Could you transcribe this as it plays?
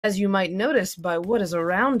As you might notice by what is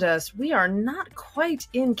around us, we are not quite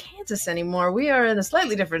in Kansas anymore. We are in a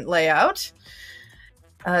slightly different layout.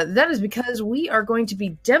 That is because we are going to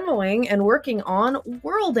be demoing and working on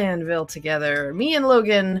World Anvil together. Me and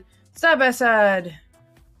Logan, side by side,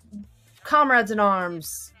 comrades in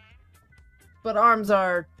arms, but arms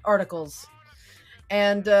are articles.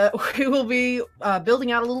 And we will be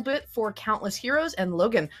building out a little bit for Countless Heroes. And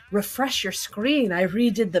Logan, refresh your screen. I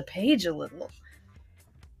redid the page a little.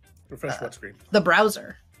 Refresh what screen? The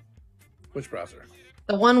browser. Which browser?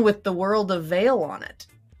 The one with the World Anvil on it.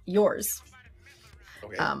 Yours.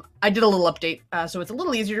 Okay. I did a little update, so it's a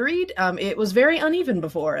little easier to read. It was very uneven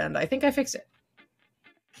before, and I think I fixed it.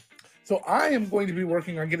 So I am going to be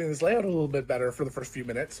working on getting this layout a little bit better for the first few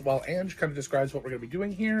minutes, while Ange kind of describes what we're going to be doing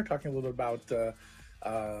here, talking a little bit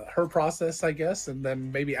about her process, I guess, and then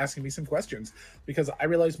maybe asking me some questions, because I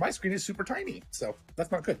realize my screen is super tiny, so that's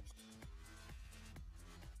not good.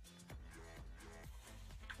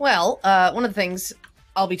 Well, one of the things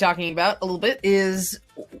I'll be talking about a little bit is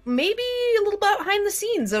maybe a little bit behind the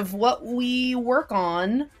scenes of what we work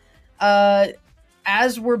on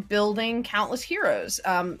as we're building Countless Heroes.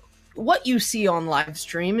 What you see on live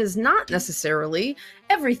stream is not necessarily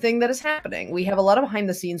everything that is happening. We have a lot of behind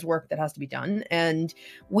the scenes work that has to be done, and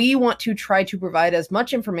we want to try to provide as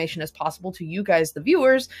much information as possible to you guys, the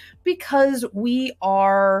viewers, because we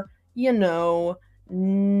are, you know,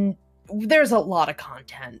 there's a lot of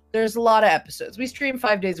content. There's a lot of episodes. We stream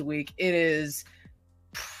 5 days a week. It is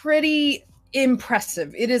pretty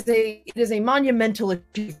impressive. It is a monumental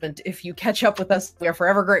achievement if you catch up with us. We are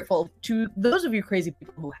forever grateful to those of you crazy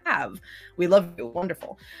people who have. We love you.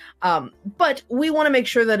 Wonderful. But we want to make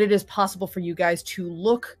sure that it is possible for you guys to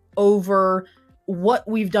look over what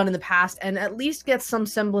we've done in the past and at least get some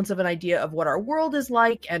semblance of an idea of what our world is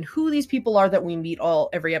like and who these people are that we meet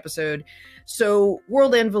every episode. So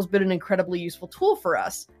World Anvil's been an incredibly useful tool for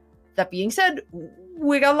us. That being said,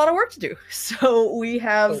 we got a lot of work to do. So we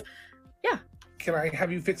have, yeah. Can I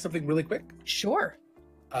have you fix something really quick? Sure.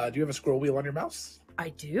 Do you have a scroll wheel on your mouse? I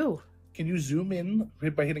do. Can you zoom in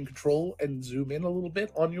by hitting Control and zoom in a little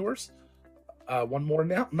bit on yours? One more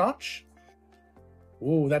notch.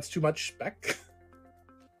 Ooh, that's too much back.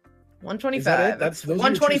 125. That's those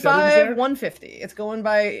 125, 150. It's going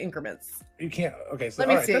by increments. You can't. Okay, so let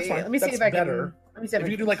me right, see. that's fine. Let me see that's if I better. can. Let me see if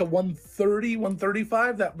you do like a 130,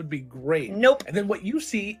 135, that would be great. Nope. And then what you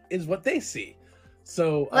see is what they see.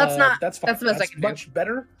 So that's not. That's fine. That's the best I can do. Much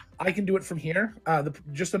better. I can do it from here.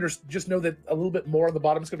 Just know that a little bit more on the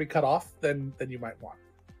bottom is going to be cut off than you might want.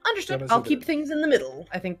 Understood. I'll keep things in the middle.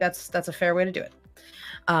 I think that's a fair way to do it.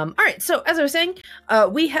 All right, so as I was saying,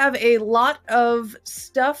 we have a lot of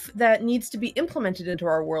stuff that needs to be implemented into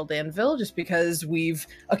our World Anvil, just because we've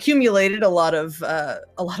accumulated a lot of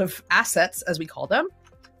assets, as we call them.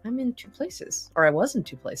 I'm in two places, or I was in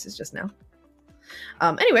two places just now.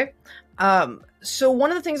 Anyway, so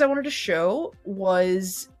one of the things I wanted to show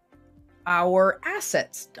was our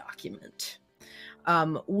assets document.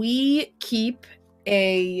 We keep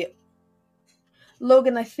a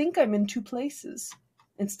Logan, I think I'm in two places.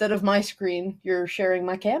 Instead of my screen, you're sharing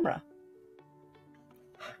my camera.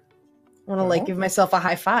 I want to give myself a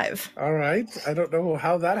high five. All right. I don't know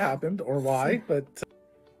how that happened or why, but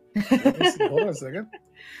let me see. Hold on a second.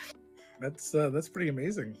 That's pretty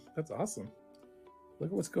amazing. That's awesome.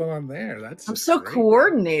 Look at what's going on there. I'm so great.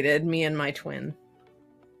 Coordinated, me and my twin.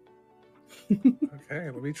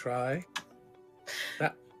 Okay, let me try.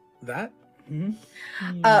 That.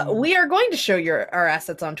 We are going to show our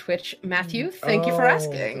assets on Twitch, Matthew. Thank you for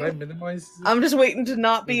asking. Did I minimize it? I'm just waiting to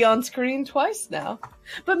not be on screen twice now.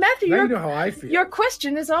 But Matthew, you know how I feel. Your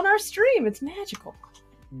question is on our stream. It's magical.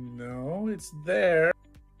 No, it's there.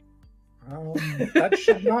 That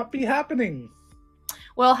should not be happening.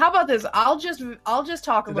 Well, how about this? I'll just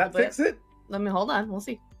talk a little bit. Did that fix it? Let me hold on. We'll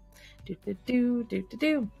see. Do.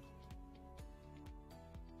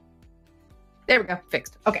 There we go.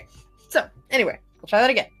 Fixed. Okay. So, anyway, we'll try that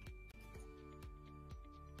again.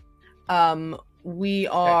 We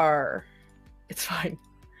are... It's fine.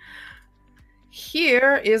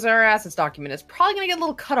 Here is our assets document. It's probably going to get a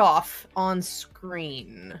little cut off on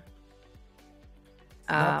screen.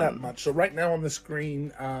 Not that much. So right now on the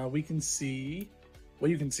screen, we can see...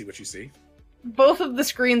 Well, you can see what you see. Both of the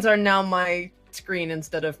screens are now my screen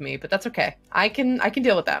instead of me, but that's okay. I can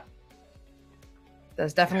deal with that.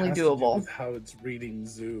 That's definitely doable. With how it's reading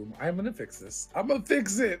Zoom. I'm gonna fix this. I'm gonna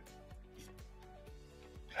fix it.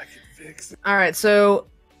 I can fix it. All right, so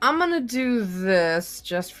I'm gonna do this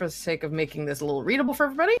just for the sake of making this a little readable for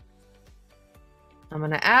everybody. I'm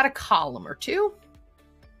gonna add a column or two.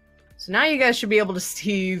 So now you guys should be able to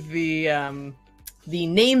see the the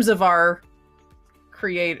names of our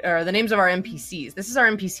the names of our NPCs. This is our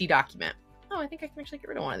NPC document. Oh, I think I can actually get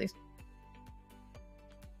rid of one of these.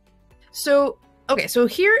 So, okay, so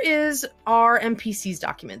here is our NPCs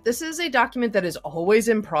document. This is a document that is always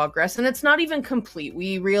in progress, and it's not even complete.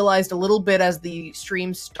 We realized a little bit as the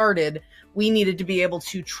stream started, we needed to be able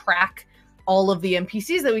to track all of the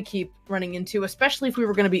NPCs that we keep running into, especially if we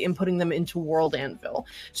were going to be inputting them into World Anvil.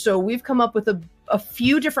 So we've come up with a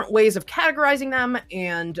few different ways of categorizing them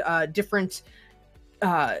and different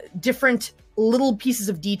little pieces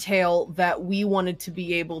of detail that we wanted to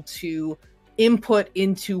be able to input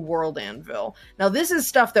into World Anvil. Now, this is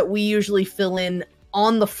stuff that we usually fill in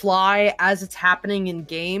on the fly as it's happening in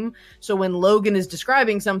game. So when Logan is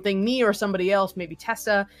describing something, me or somebody else, maybe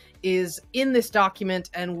Tessa, is in this document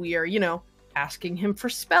and we are, asking him for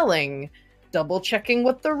spelling, double checking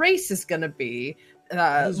what the race is going to be.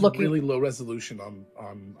 Looking really low resolution on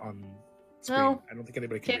screen. Well, I don't think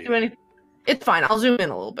anybody can do anything. It's fine. I'll zoom in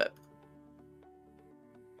a little bit.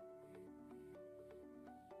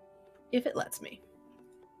 If it lets me.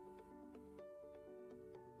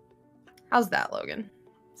 How's that, Logan?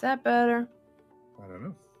 Is that better? I don't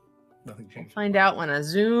know. Nothing changed. I'll find out when I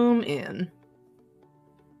zoom in.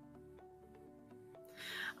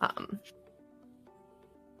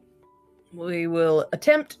 We will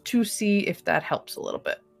attempt to see if that helps a little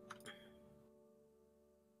bit.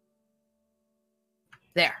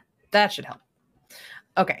 There. That should help.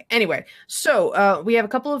 Okay, anyway, so we have a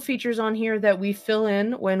couple of features on here that we fill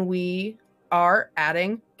in when we are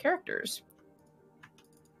adding characters.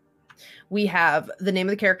 We have the name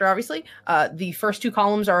of the character, obviously. The first two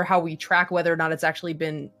columns are how we track whether or not it's actually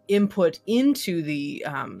been input into the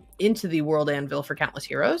World Anvil for Countless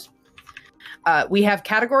Heroes. We have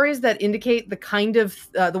categories that indicate the kind of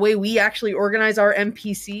the way we actually organize our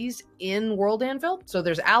NPCs in World Anvil. So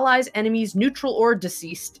there's allies, enemies, neutral, or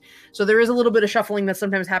deceased. So there is a little bit of shuffling that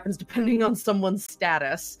sometimes happens depending on someone's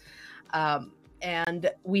status. And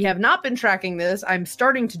we have not been tracking this. I'm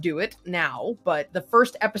starting to do it now, but the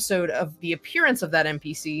first episode of the appearance of that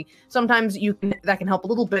NPC, sometimes that can help a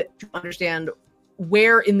little bit to understand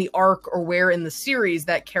where in the arc or where in the series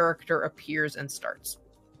that character appears and starts.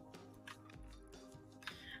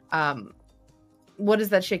 What is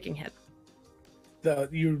that shaking head?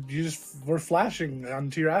 You just were flashing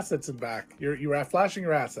onto your assets and back. You were flashing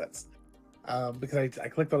your assets. Because I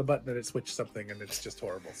clicked on a button and it switched something and it's just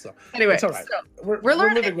horrible. So anyway, it's all right. So we're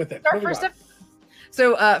living with it.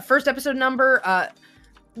 First episode number.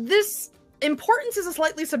 This importance is a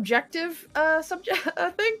slightly subjective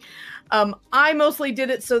thing. I mostly did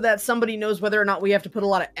it so that somebody knows whether or not we have to put a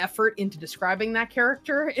lot of effort into describing that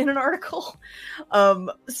character in an article.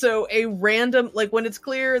 So a random, like when it's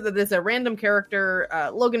clear that it's a random character,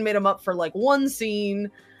 Logan made him up for like one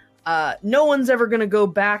scene. No one's ever going to go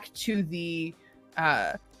back to the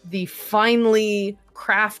finely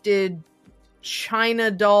crafted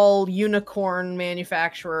China doll unicorn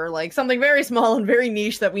manufacturer, like something very small and very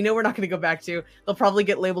niche that we know we're not going to go back to. They'll probably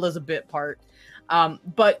get labeled as a bit part.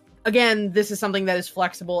 But again, this is something that is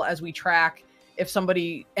flexible as we track. If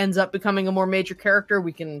somebody ends up becoming a more major character,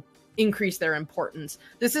 we can increase their importance.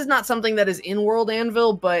 This is not something that is in World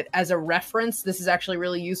Anvil, but as a reference, this is actually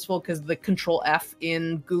really useful because the Control F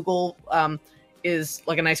in Google is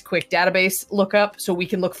like a nice quick database lookup, so we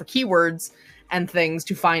can look for keywords and things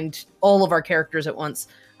to find all of our characters at once.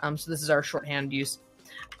 So this is our shorthand use.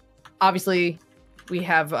 Obviously, we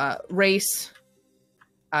have race,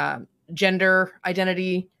 gender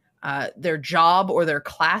identity, their job or their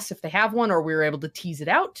class if they have one, or we were able to tease it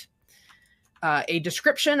out. A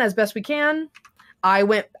description as best we can.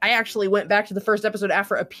 I actually went back to the first episode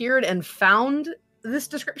Afra appeared and found this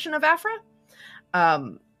description of Afra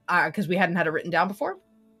because we hadn't had it written down before.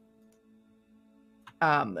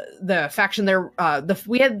 The faction there,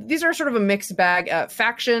 these are sort of a mixed bag.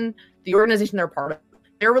 Faction, the organization they're part of,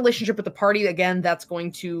 their relationship with the party, again, that's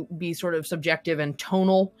going to be sort of subjective and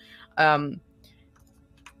tonal.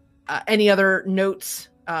 Any other notes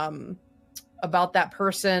about that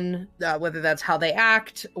person, whether that's how they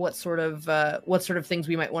act, what sort of things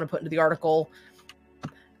we might want to put into the article.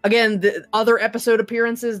 Again, the other episode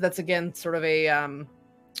appearances, that's again sort of a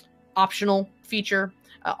optional feature.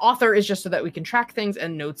 Author is just so that we can track things,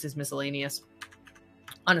 and notes is miscellaneous.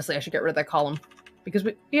 Honestly, I should get rid of that column because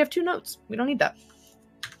we have 2 notes. We don't need that.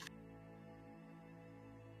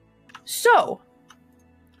 So,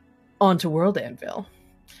 on to World Anvil.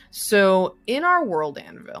 So, in our World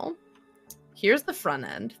Anvil, here's the front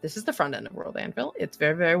end. This is the front end of World Anvil. It's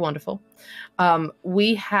very, very wonderful.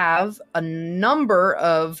 We have a number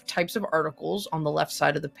of types of articles on the left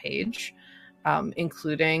side of the page.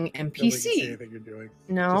 including Nobody can see NPC. anything you're doing.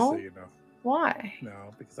 No? Just so you know. Why?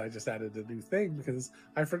 No, because I just added a new thing because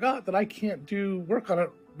I forgot that I can't do work on it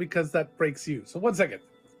because that breaks you. So 1 second.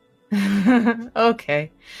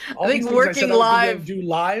 Okay. All I think these things working I said I was gonna live. do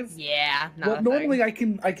live. Yeah. Well, normally I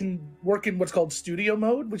can work in what's called studio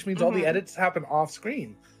mode, which means all the edits happen off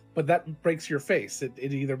screen. But that breaks your face. It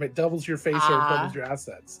either doubles your face or it doubles your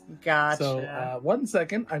assets. Gotcha. So 1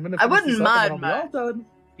 second, I'm gonna. I wouldn't this up and mind. I'll be all done.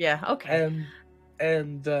 Yeah. Okay.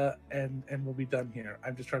 And we'll be done here.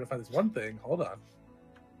 I'm just trying to find this one thing. Hold on.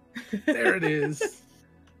 There it is.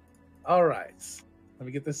 All right. Let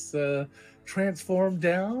me get this transformed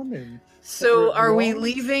down. And so, are we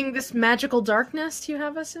leaving this magical darkness you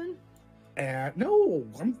have us in? No,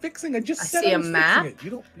 I'm fixing. I just said see I a was map. Fixing it.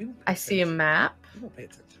 You don't. I see a map. You don't pay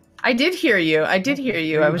attention. I did hear you. I did hear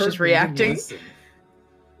you. I was just reacting.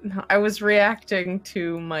 No, I was reacting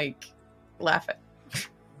to Mike laughing.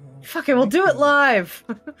 Fuck it, we'll do it live.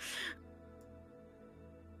 There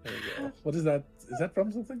you go. What is that? Is that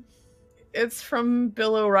from something? It's from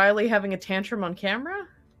Bill O'Reilly having a tantrum on camera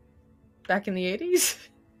back in the 80s.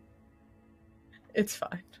 It's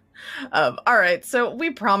fine. All right, so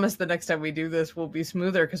we promise the next time we do this will be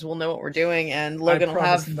smoother because we'll know what we're doing, and Logan will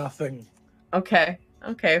have nothing. Okay.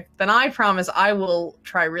 Then I promise I will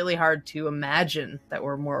try really hard to imagine that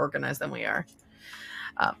we're more organized than we are.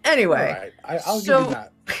 Anyway, all right. I'll give you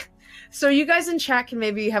that. So you guys in chat can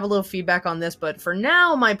maybe have a little feedback on this, but for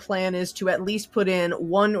now, my plan is to at least put in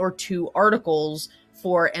 1 or 2 articles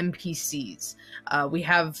for NPCs. We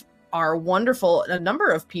have a number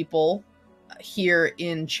of people here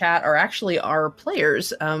in chat are actually our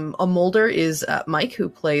players. A Mulder is Mike, who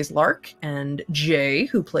plays Lark, and Jay,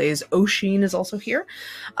 who plays Oshin, is also here.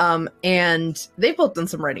 And they've both done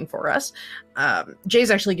some writing for us.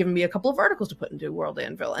 Jay's actually given me a couple of articles to put into World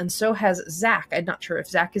Anvil, and so has Zach. I'm not sure if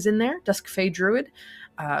Zach is in there, Dusk Fey Druid,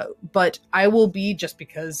 but I will be, just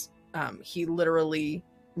because he literally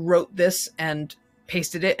wrote this and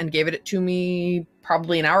pasted it and gave it to me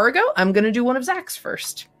probably an hour ago. I'm going to do one of Zach's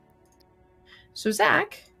first. So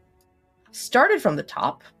Zach started from the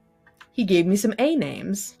top. He gave me some A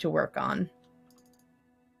names to work on.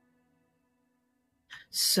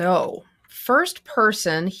 So, first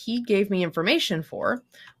person he gave me information for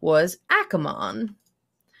was Akamon.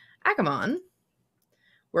 Akamon,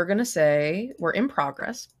 we're going to say we're in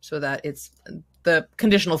progress so that it's the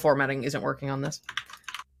conditional formatting isn't working on this.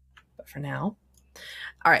 But for now.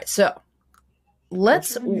 All right, so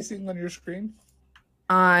let's. What are you seeing on your screen?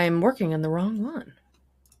 I'm working on the wrong one.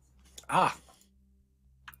 That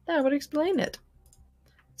would explain it.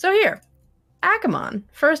 So here, Akamon,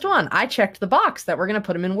 first one. I checked the box that we're going to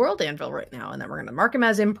put him in World Anvil right now, and that we're going to mark him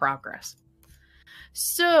as in progress.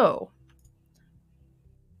 So,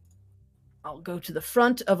 I'll go to the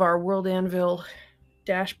front of our World Anvil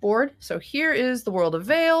dashboard. So here is the World of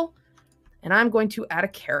Vale, and I'm going to add a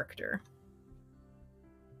character.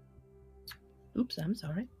 Oops, I'm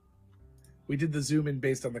sorry. We did the zoom in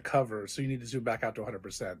based on the cover, so you need to zoom back out to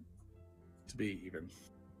 100% to be even.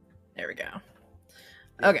 There we go.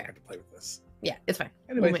 Yeah, okay. I have to play with this. Yeah, it's fine.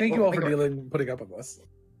 Anyway, thank you all for putting up with this.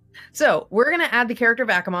 So, we're going to add the character of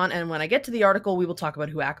Akamon, and when I get to the article, we will talk about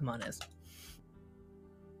who Akamon is.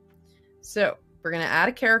 So, we're going to add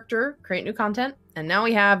a character, create new content, and now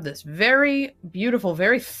we have this very beautiful,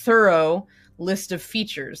 very thorough list of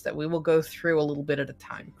features that we will go through a little bit at a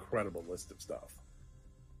time. Incredible list of stuff.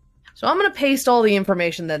 So I'm going to paste all the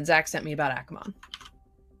information that Zach sent me about Akamon.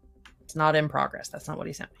 It's not in progress. That's not what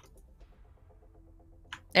he sent me.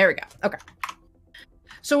 There we go. Okay.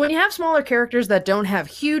 So when you have smaller characters that don't have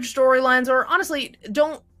huge storylines, or honestly,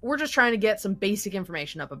 we're just trying to get some basic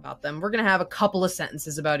information up about them, we're going to have a couple of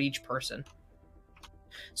sentences about each person.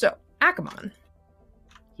 So, Akamon.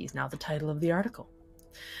 He's now the title of the article.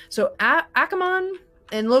 So, Akamon...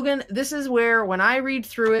 And Logan, this is where, when I read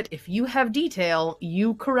through it, if you have detail,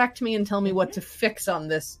 you correct me and tell me what to fix on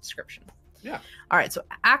this description. Yeah. All right, so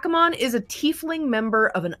Akamon is a tiefling member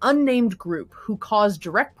of an unnamed group who caused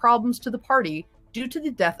direct problems to the party due to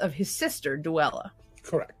the death of his sister, Duella.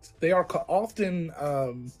 Correct. They are often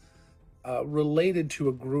related to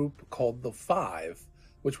a group called the Five,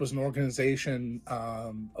 which was an organization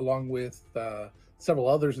along with several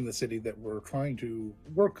others in the city that were trying to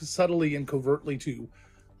work subtly and covertly to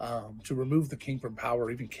remove the king from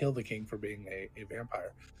power, even kill the king for being a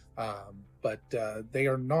vampire. But they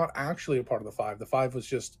are not actually a part of the Five. The Five was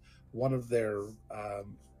just one of their,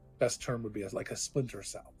 best term would be like a splinter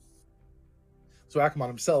cell. So Akamon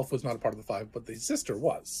himself was not a part of the Five, but the sister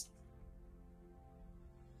was.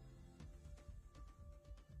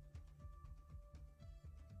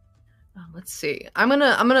 let's see. I'm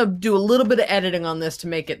gonna do a little bit of editing on this to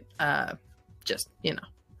make it just, you know,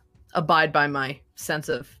 abide by my sense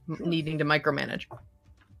of needing to micromanage.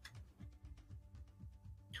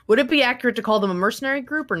 Would it be accurate to call them a mercenary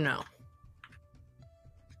group or no?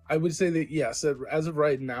 I would say that yes. As of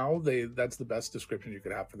right now, that's the best description you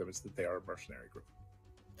could have for them, is that they are a mercenary group.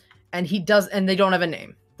 And they don't have a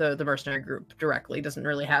name. The mercenary group directly doesn't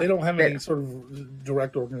really have. They don't have any sort of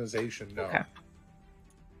direct organization. No. Okay.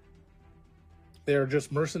 They're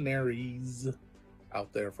just mercenaries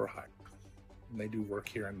out there for hire. And they do work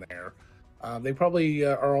here and there. They probably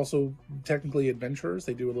are also technically adventurers.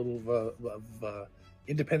 They do a little of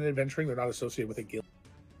independent adventuring. They're not associated with a guild.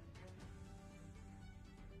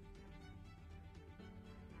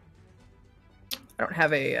 I don't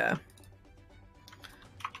have a...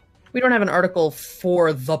 we don't have an article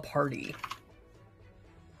for the party.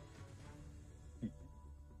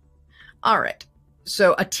 All right.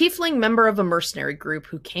 So, a tiefling member of a mercenary group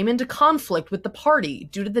who came into conflict with the party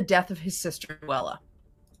due to the death of his sister, Duella.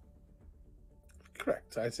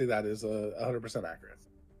 Correct. I'd say that is 100% accurate.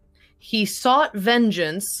 He sought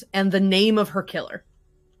vengeance and the name of her killer.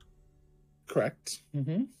 Correct.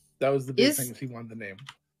 Mm-hmm. That was the big thing, is he wanted the name.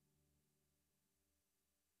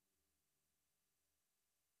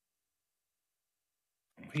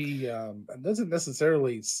 He doesn't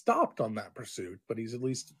necessarily stopped on that pursuit, but he's at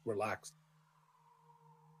least relaxed.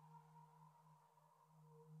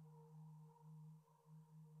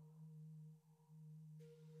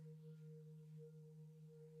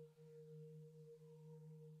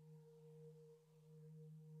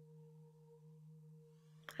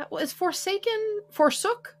 Is forsaken?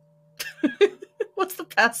 Forsook? What's the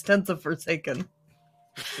past tense of forsaken?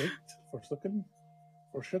 Forsooken?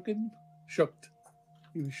 Forshooken? Shooked.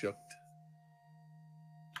 He was shooked.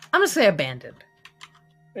 I'm going to say abandoned.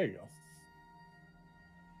 There you go.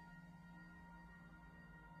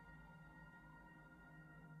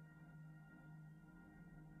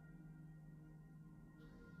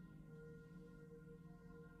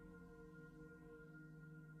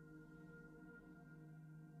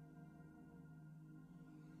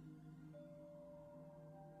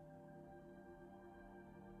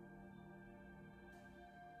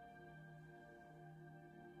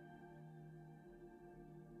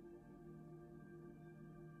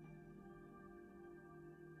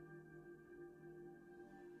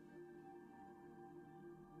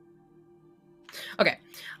 Okay.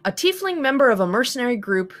 A tiefling member of a mercenary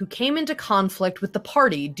group who came into conflict with the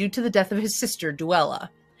party due to the death of his sister, Duella.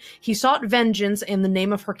 He sought vengeance in the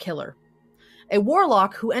name of her killer. A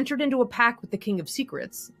warlock who entered into a pact with the King of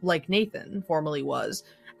Secrets, like Nathan formerly was,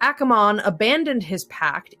 Akamon abandoned his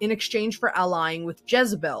pact in exchange for allying with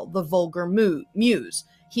Jezebel, the vulgar muse.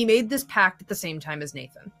 He made this pact at the same time as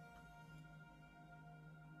Nathan.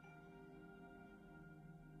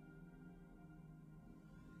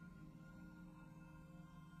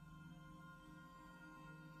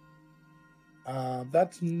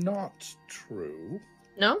 That's not true.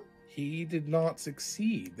 No? He did not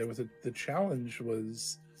succeed. The challenge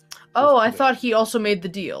was... Oh, I thought he also made the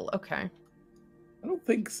deal. Okay. I don't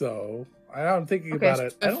think so. I'm thinking about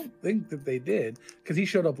it. I don't think that they did, because he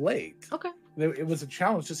showed up late. Okay. It was a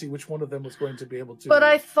challenge to see which one of them was going to be able to... But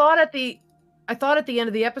I thought at the end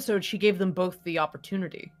of the episode, she gave them both the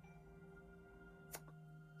opportunity.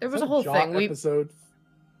 There was a whole thing. Episode?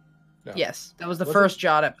 No. Yes, that was the first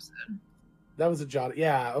Jot episode. That was a Jot.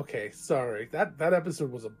 Yeah, okay. Sorry. That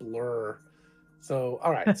episode was a blur. So,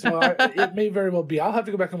 all right. So it may very well be. I'll have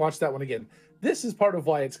to go back and watch that one again. This is part of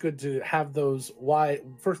why it's good to have those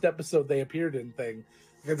first episode they appeared in thing.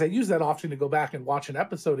 Because I use that often to go back and watch an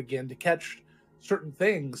episode again to catch certain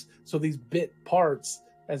things. So these bit parts,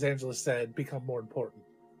 as Angela said, become more important.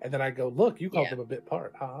 And then I go, look, you called them a bit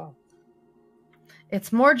part. Ha.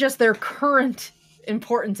 It's more just their current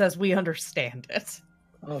importance as we understand it.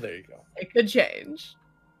 Oh, there you go. It could change.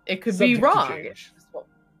 It could be wrong.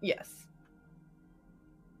 Yes.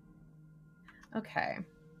 Okay.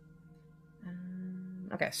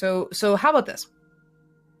 Okay. So how about this?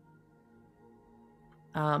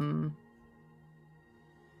 Akamon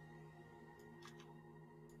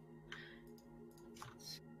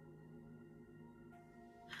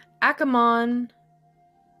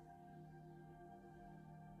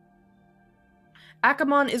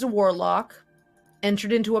is a warlock,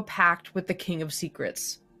 entered into a pact with the King of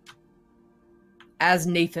Secrets, as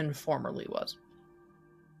Nathan formerly was.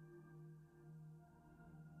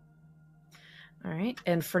 All right,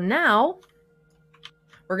 and for now,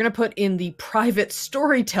 we're going to put in the private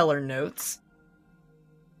storyteller notes.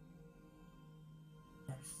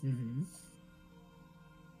 Mm-hmm.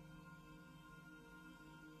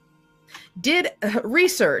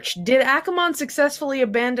 Research. Did Akamon successfully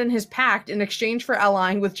abandon his pact in exchange for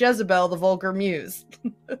allying with Jezebel, the Vulgar Muse?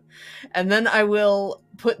 And then I will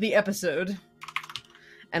put the episode.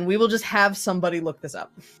 And we will just have somebody look this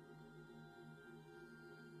up.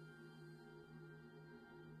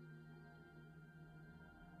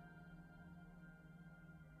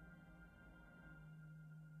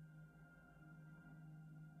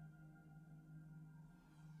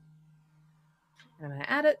 I'm going to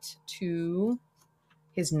add it to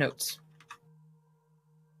his notes.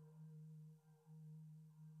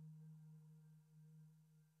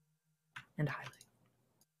 And highlight.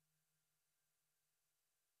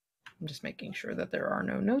 I'm just making sure that there are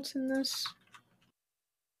no notes in this.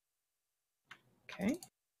 Okay.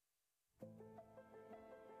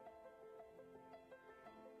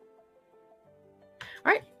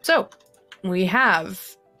 All right, so we have,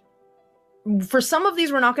 for some of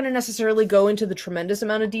these, we're not going to necessarily go into the tremendous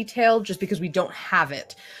amount of detail just because we don't have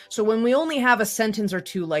it. So when we only have a sentence or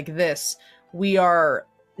two like this, we are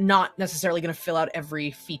not necessarily going to fill out every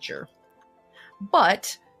feature.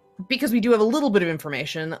 But because we do have a little bit of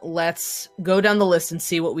information, let's go down the list and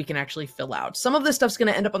see what we can actually fill out. Some of this stuff's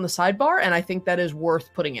going to end up on the sidebar, and I think that is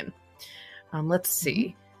worth putting in. Let's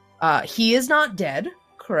see. He is not dead,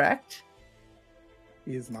 correct?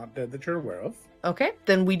 He is not dead that you're aware of. Okay,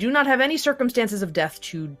 then we do not have any circumstances of death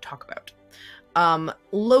to talk about.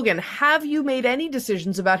 Logan, have you made any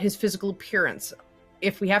decisions about his physical appearance?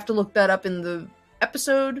 If we have to look that up in the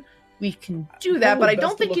episode, we can do that, but I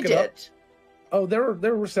don't think you did. Oh,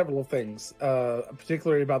 there were several things,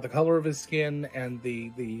 particularly about the color of his skin and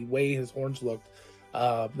the way his horns looked.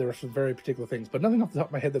 There were some very particular things, but nothing off the top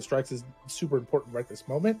of my head that strikes as super important right this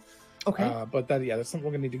moment. Okay. But that's something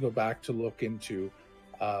we're going to need to go back to look into.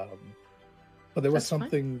 But there was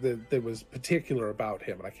something that was particular about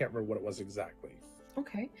him, and I can't remember what it was exactly.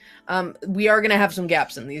 Okay. We are going to have some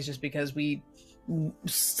gaps in these just because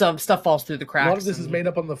some stuff falls through the cracks. A lot of this is made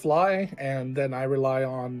up on the fly, and then I rely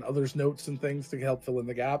on others' notes and things to help fill in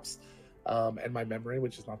the gaps, and my memory,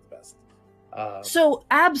 which is not the best. So,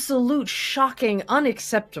 absolute shocking,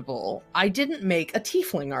 unacceptable. I didn't make a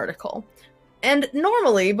tiefling article. And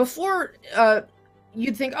normally, before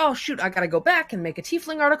you'd think, oh shoot, I gotta go back and make a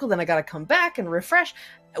tiefling article, then I gotta come back and refresh.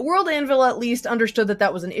 World Anvil at least understood that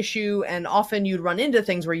that was an issue, and often you'd run into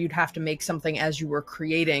things where you'd have to make something as you were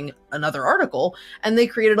creating another article, and they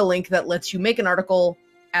created a link that lets you make an article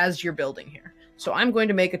as you're building here. So I'm going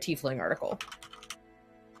to make a tiefling article,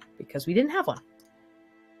 because we didn't have one.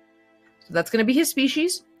 So that's going to be his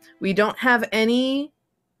species. We don't have any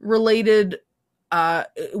related...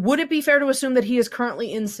 would it be fair to assume that he is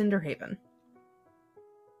currently in Cinderhaven?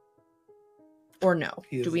 Or no?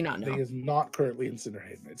 Do we not know? He is not currently in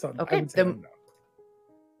Cinderhaven. It's on, okay, then... no.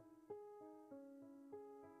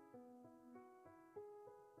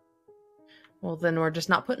 Well, then we're just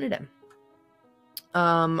not putting it in.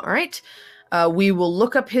 All right. We will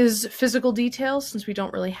look up his physical details since we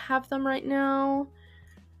don't really have them right now.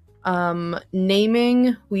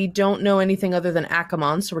 Naming, we don't know anything other than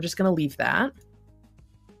Akamon, so we're just going to leave that.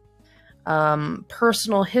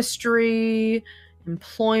 Personal history,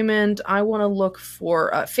 employment, I want to look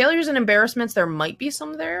for failures and embarrassments. There might be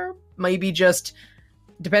some there. Maybe just,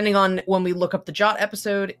 depending on when we look up the Jot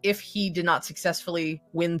episode, if he did not successfully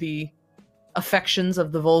win the affections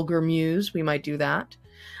of the Vulgar Muse, we might do that.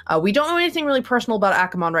 We don't know anything really personal about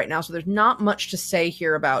Akamon right now, so there's not much to say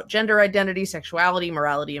here about gender identity, sexuality,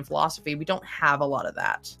 morality, and philosophy. We don't have a lot of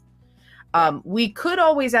that. We could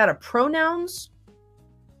always add a pronouns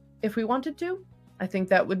if we wanted to. I think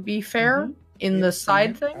that would be fair in the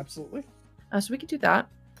side thing. Absolutely. So we could do that.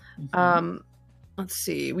 Let's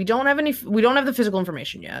see. We don't have the physical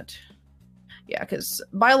information yet. Yeah, because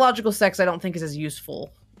biological sex I don't think is as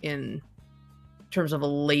useful in terms of a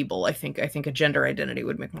label. I think a gender identity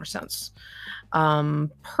would make more sense.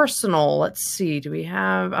 Personal, let's see. Do we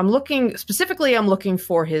have... I'm looking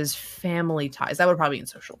for his family ties. That would probably be in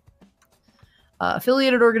social.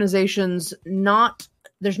 Affiliated organizations, not...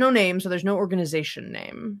 There's no name, so there's no organization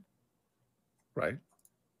name. Right.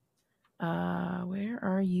 Where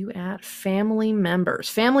are you at? Family members.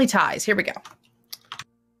 Family ties. Here we go.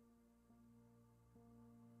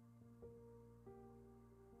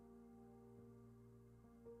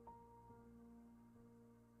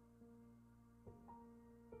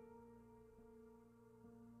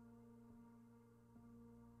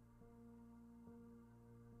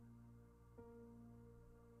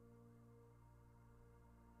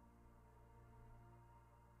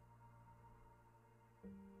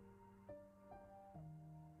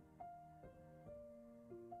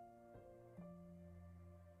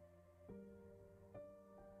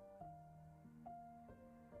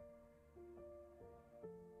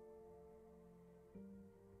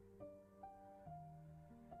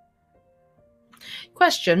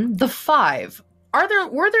 Question: the 5.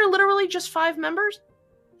 Were there literally just 5 members?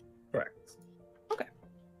 Correct. Okay.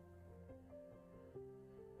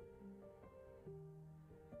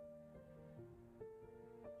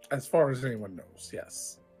 As far as anyone knows,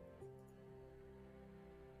 yes.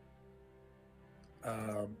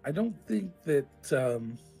 I don't think that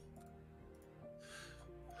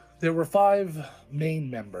there were 5 main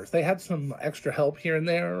members. They had some extra help here and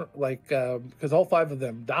there, like because all 5 of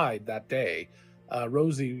them died that day.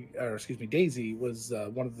 Daisy was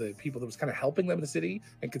one of the people that was kind of helping them in the city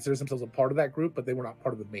and considers themselves a part of that group, but they were not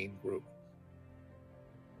part of the main group.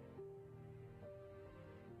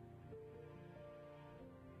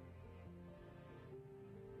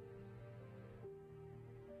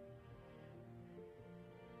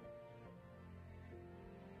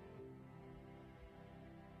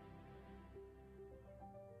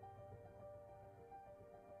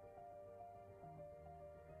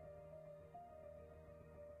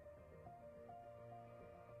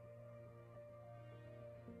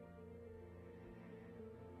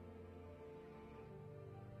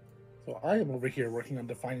 So I am over here working on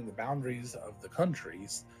defining the boundaries of the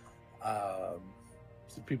countries. So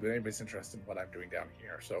people, anybody's interested in what I'm doing down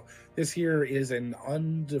here. So this here is an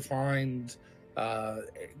undefined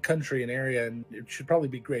country and area, and it should probably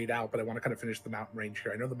be grayed out, but I want to kind of finish the mountain range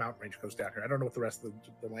here. I know the mountain range goes down here. I don't know what the rest of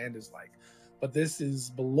the land is like, but this is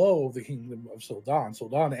below the kingdom of Soldan.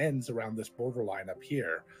 Soldan ends around this borderline up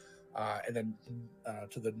here, and then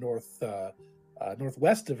to the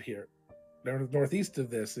northwest of here, northeast of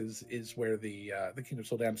this is where the kingdom of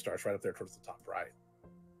Soldan starts, right up there towards the top right.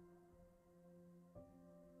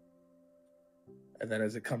 And then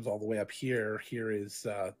as it comes all the way up here,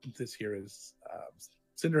 this here is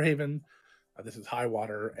Cinderhaven. This is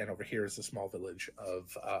Highwater, and over here is the small village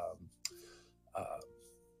of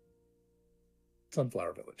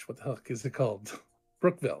Sunflower Village. What the heck is it called?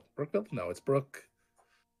 Brookville. Brookville? No, it's Brook.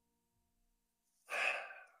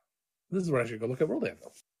 This is where I should go look at World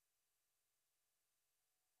Anvil.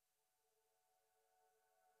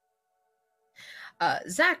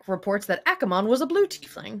 Zach reports that Akamon was a blue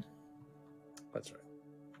tiefling. That's right.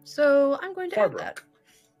 So I'm going to add that.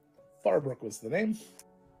 Farbrook was the name.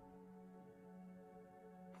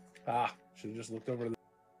 Should have just looked over.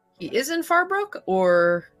 He is in Farbrook,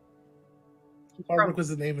 or Farbrook was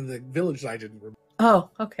the name of the village that I didn't remember. Oh,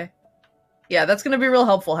 okay. Yeah, that's going to be real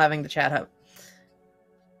helpful having the chat hub.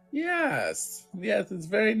 Yes, it's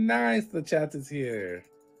very nice. The chat is here.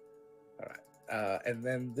 All right, and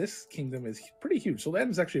then this kingdom is pretty huge. So that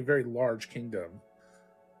is actually a very large kingdom.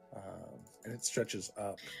 And it stretches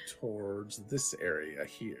up towards this area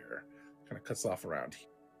here. Kind of cuts off around here.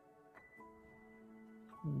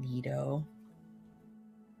 Neato.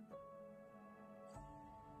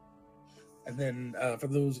 And then for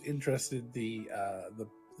those interested, the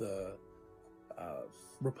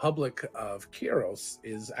Republic of Kiros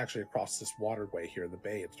is actually across this waterway here in the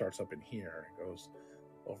bay. It starts up in here and goes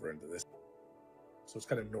over into this. So it's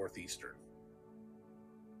kind of northeastern.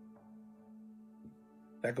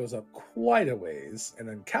 That goes up quite a ways. And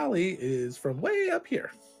then Cali is from way up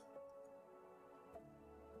here.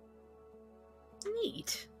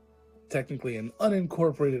 Neat. Technically an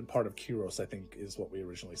unincorporated part of Kiros, I think, is what we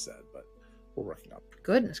originally said, but we're working on it.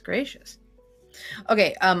 Goodness gracious.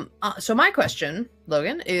 Okay, so my question,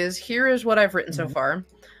 Logan, is here is what I've written so far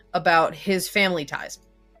about his family ties.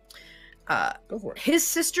 Go for it. His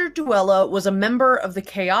sister Duella was a member of the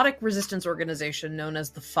chaotic resistance organization known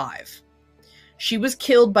as the Five. She was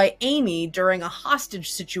killed by Amy during a hostage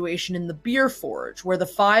situation in the Beer Forge, where the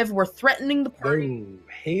Five were threatening the party. Oh,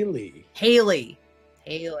 Haley.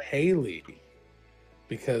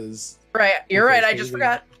 Because... Right, you're right, I Haley... just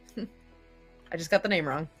forgot. I just got the name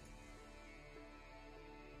wrong.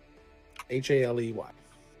 Haley.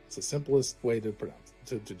 It's the simplest way to pronounce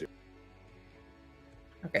to do.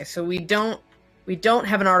 Okay, so we don't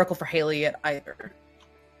have an article for Haley yet either.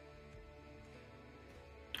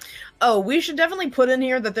 Oh, we should definitely put in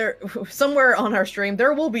here that there somewhere on our stream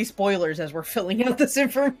there will be spoilers as we're filling out this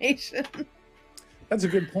information. That's a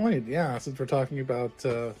good point. Yeah, since we're talking about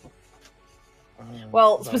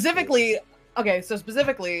well, specifically, okay, so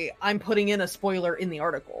specifically I'm putting in a spoiler in the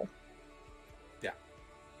article. Yeah.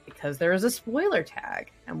 Because there is a spoiler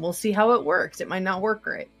tag, and we'll see how it works. It might not work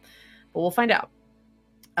great, but we'll find out.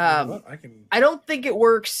 I don't think it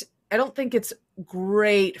works. I don't think it's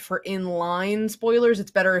great for inline spoilers. It's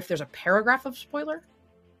better if there's a paragraph of spoiler.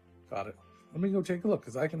 Got it. Let me go take a look,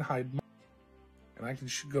 because I can hide and I can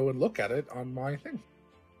go and look at it on my thing.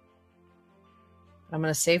 I'm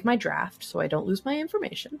going to save my draft so I don't lose my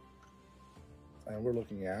information. And we're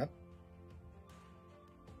looking at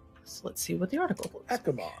So let's see what the article looks like.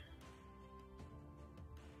 Akama.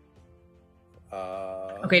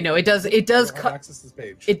 Okay, no, it does cut. Access this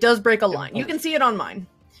page. It does break a line. You can see it on mine.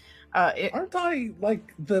 Aren't I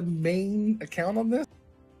like the main account on this?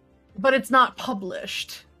 But it's not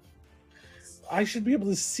published. I should be able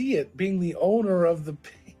to see it being the owner of the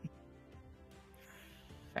page.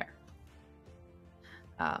 Fair.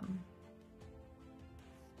 All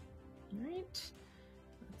right.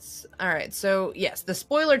 All right. So yes, the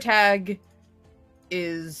spoiler tag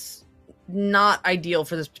is not ideal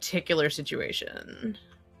for this particular situation.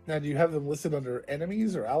 Now, do you have them listed under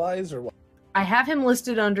enemies or allies or what? I have him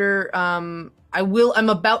listed under. I'm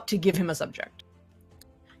about to give him a subject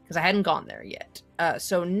because I hadn't gone there yet.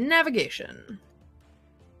 So navigation.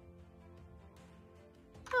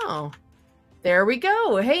 Oh, there we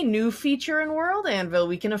go. Hey, new feature in World Anvil.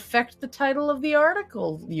 We can affect the title of the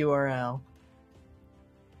article URL.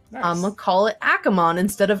 Nice. I'm gonna call it Akamon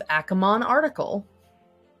instead of Akamon article.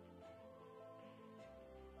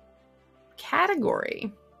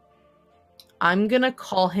 Category. I'm gonna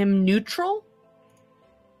call him neutral.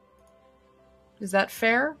 Is that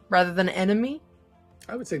fair? Rather than enemy?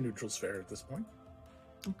 I would say neutral's fair at this point.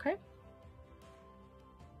 Okay.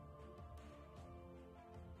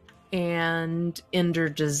 And under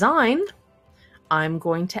design, I'm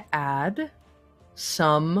going to add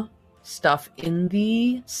some stuff in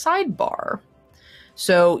the sidebar.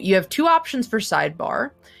 So you have two options for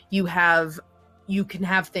sidebar. You can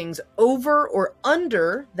have things over or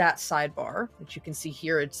under that sidebar, which you can see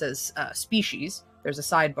here. It says species. There's a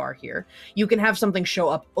sidebar here. You can have something show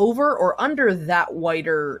up over or under that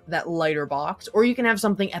lighter box, or you can have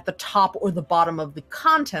something at the top or the bottom of the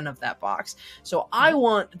content of that box. So I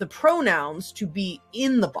want the pronouns to be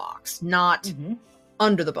in the box, not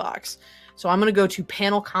under the box. So I'm going to go to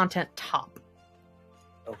panel content top.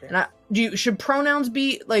 Okay. And should pronouns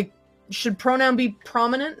be like? Should pronoun be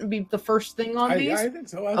prominent and be the first thing on these? I think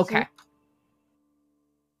so. Absolutely. Okay.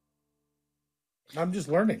 I'm just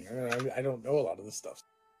learning. I don't know a lot of this stuff.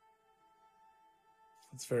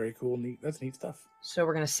 It's very cool. Neat. That's neat stuff. So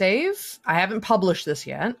we're going to save. I haven't published this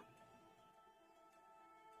yet.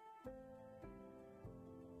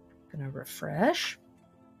 Going to refresh.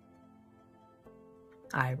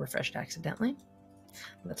 I refreshed accidentally.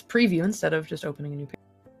 Let's preview instead of just opening a new page.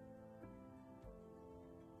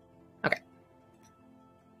 Okay.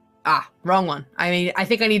 Wrong one. I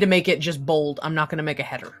think I need to make it just bold. I'm not going to make a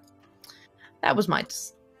header. That was my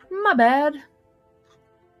bad.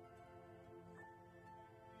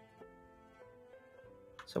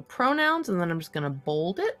 So pronouns, and then I'm just going to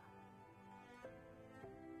bold it.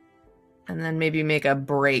 And then maybe make a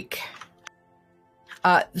break.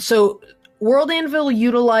 So World Anvil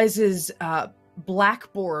utilizes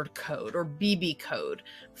Blackboard code or BB code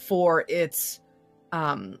for its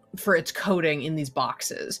coding in these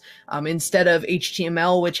boxes. Instead of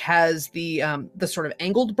HTML, which has the sort of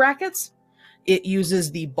angled brackets, it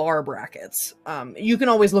uses the bar brackets. You can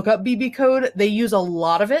always look up BB code. They use a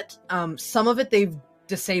lot of it. Some of it they've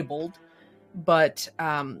disabled, but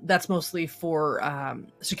that's mostly for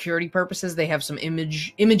security purposes. They have some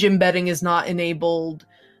image embedding is not enabled,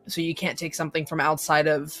 so you can't take something from outside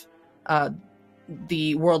of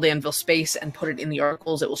the World Anvil space and put it in the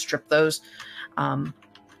articles. It will strip those.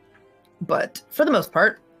 But for the most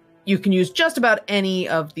part, you can use just about any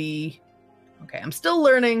of the... Okay, I'm still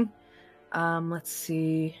learning. Let's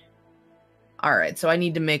see. All right, so I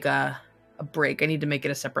need to make a break. I need to make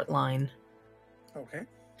it a separate line. Okay.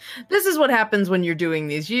 This is what happens when you're doing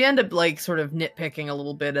these. You end up like sort of nitpicking a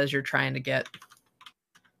little bit as you're trying to get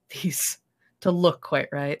these to look quite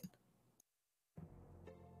right.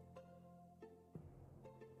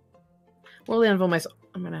 World Anvil,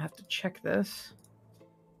 I'm going to have to check this.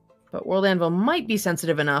 But World Anvil might be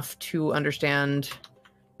sensitive enough to understand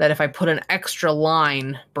that if I put an extra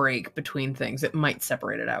line break between things, it might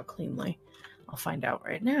separate it out cleanly. I'll find out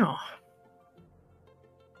right now.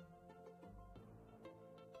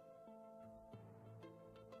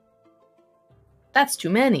 That's too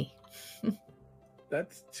many.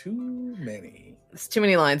 That's too many. It's too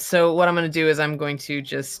many lines. So what I'm going to do is I'm going to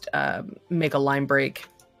just make a line break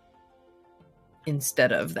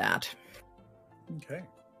instead of that. Okay.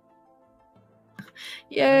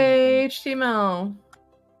 Yay, HTML.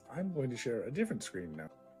 I'm going to share a different screen now.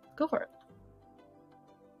 Go for it.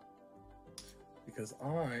 Because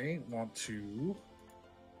I want to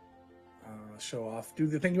show off, do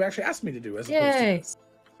the thing you actually asked me to do as opposed to this.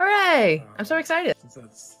 Hooray! I'm so excited.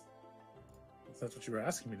 Since that's what you were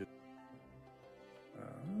asking me to do.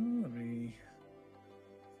 Let me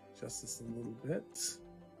adjust this a little bit.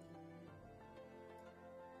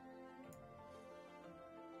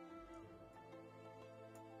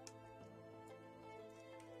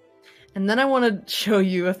 And then I want to show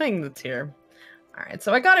you a thing that's here. All right,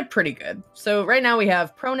 so I got it pretty good. So right now we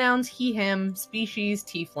have pronouns, he, him, species,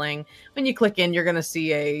 tiefling. When you click in, you're going to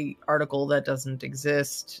see a article that doesn't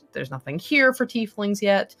exist. There's nothing here for tieflings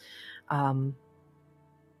yet.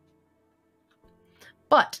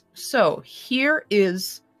 But so here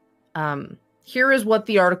is what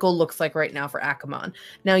the article looks like right now for Akamon.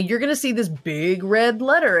 Now you're going to see this big red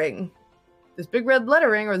lettering. This big red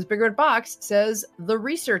lettering, or this big red box, says the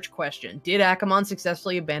research question. Did Akamon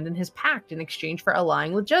successfully abandon his pact in exchange for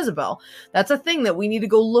allying with Jezebel? That's a thing that we need to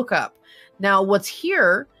go look up. Now, what's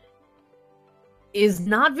here is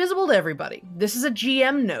not visible to everybody. This is a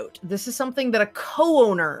GM note. This is something that a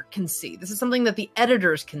co-owner can see. This is something that the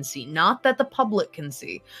editors can see, not that the public can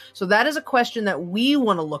see. So that is a question that we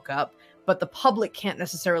want to look up, but the public can't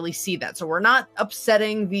necessarily see that. So we're not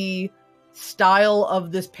upsetting the style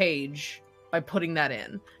of this page by putting that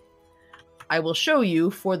in. I will show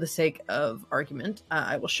you, for the sake of argument,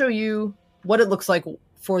 I will show you what it looks like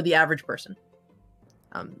for the average person.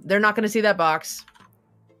 They're not going to see that box.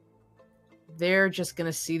 They're just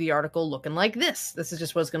going to see the article looking like this. This is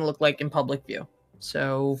just what it's going to look like in public view.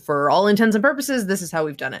 So for all intents and purposes, this is how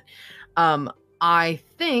we've done it. I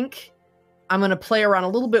think I'm going to play around a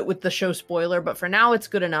little bit with the show spoiler, but for now it's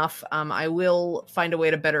good enough. I will find a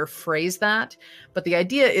way to better phrase that. But the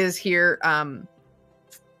idea is here. All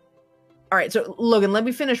right, so Logan, let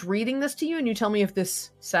me finish reading this to you and you tell me if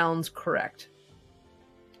this sounds correct.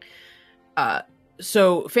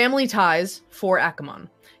 So family ties for Akamon.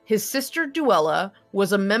 His sister Duella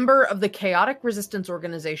was a member of the chaotic resistance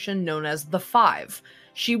organization known as the Five.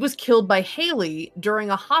 She was killed by Haley during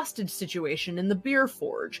a hostage situation in the Beer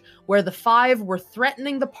Forge, where the Five were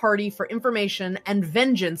threatening the party for information and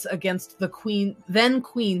vengeance against the then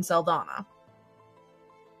Queen Saldana.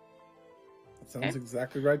 Sounds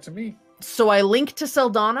exactly right to me. So I linked to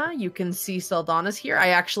Saldana. You can see Saldana's here. I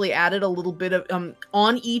actually added a little bit of,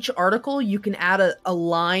 on each article, you can add a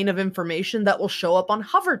line of information that will show up on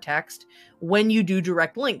hover text when you do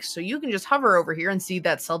direct links. So you can just hover over here and see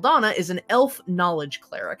that Saldana is an elf knowledge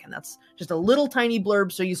cleric. And that's just a little tiny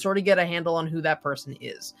blurb, so you sort of get a handle on who that person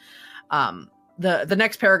is. The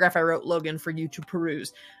next paragraph I wrote, Logan, for you to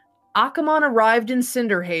peruse. Akamon arrived in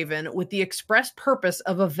Cinderhaven with the express purpose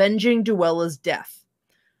of avenging Duella's death.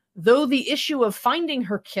 Though the issue of finding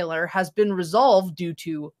her killer has been resolved due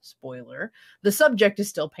to, spoiler, the subject is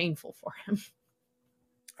still painful for him.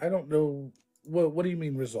 I don't know. What do you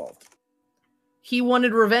mean resolved? He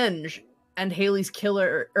wanted revenge, and Haley's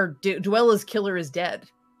killer, or Duella's killer, is dead.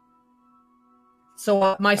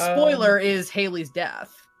 So my spoiler is Haley's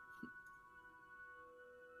death.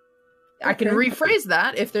 Okay. I can rephrase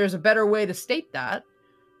that if there's a better way to state that.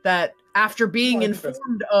 That after being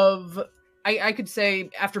informed of... I could say,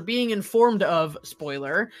 after being informed of,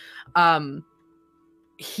 spoiler,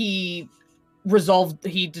 he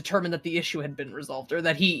determined that the issue had been resolved, or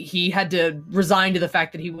that he had to resign to the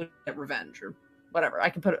fact that he would get revenge, or whatever. I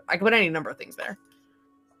can put any number of things there.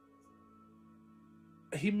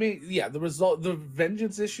 The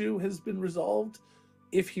vengeance issue has been resolved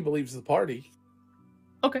if he believes the party.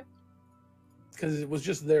 Okay. Because it was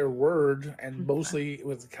just their word, and mostly it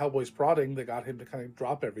was the Cowboys prodding that got him to kind of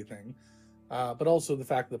drop everything. But also the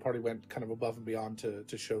fact that the party went kind of above and beyond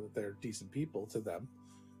to show that they're decent people to them.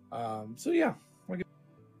 So yeah.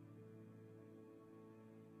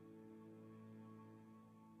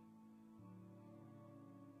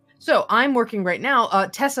 So I'm working right now.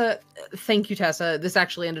 Tessa, thank you, Tessa. This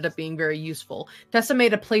actually ended up being very useful. Tessa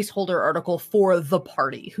made a placeholder article for the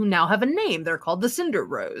party, who now have a name. They're called the Cinder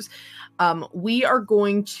Rose. We are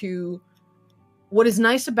going to... What is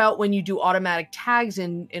nice about when you do automatic tags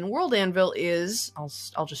in World Anvil is,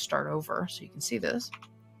 I'll just start over so you can see this.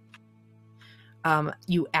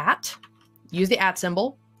 Use the @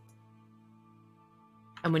 symbol.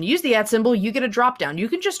 And when you use the @ symbol, you get a drop down. You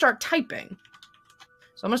can just start typing.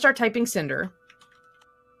 So I'm going to start typing Cinder.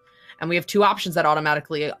 And we have two options that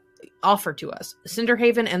automatically offer to us,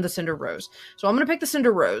 Cinderhaven and the Cinder Rose. So I'm going to pick the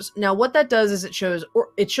Cinder Rose. Now what that does is it shows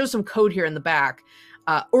some code here in the back.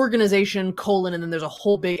 Organization, : and then there's a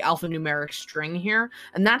whole big alphanumeric string here.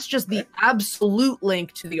 And that's just the absolute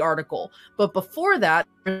link to the article. But before that,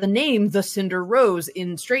 the name, the Cinder Rose,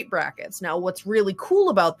 in straight brackets. Now, what's really cool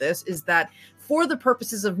about this is that for the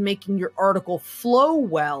purposes of making your article flow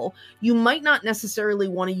well, you might not necessarily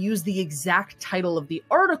want to use the exact title of the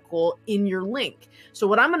article in your link. So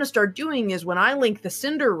what I'm going to start doing is when I link the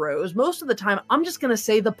Cinder Rose, most of the time, I'm just going to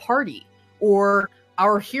say the party or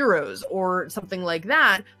our heroes or something like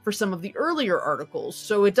that for some of the earlier articles.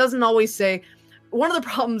 So it doesn't always say... One of the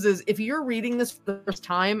problems is if you're reading this for the first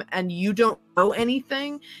time and you don't know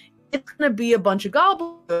anything, it's going to be a bunch of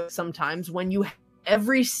gobbledygook sometimes when you have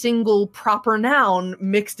every single proper noun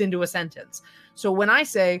mixed into a sentence. So when I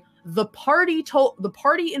say the party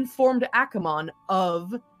informed Akamon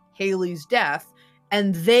of Haley's death,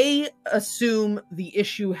 and they assume the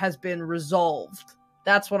issue has been resolved.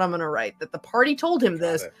 That's what I'm going to write. That the party told him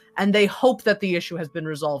this, and they hope that the issue has been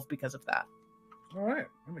resolved because of that. All right,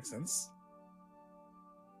 that makes sense.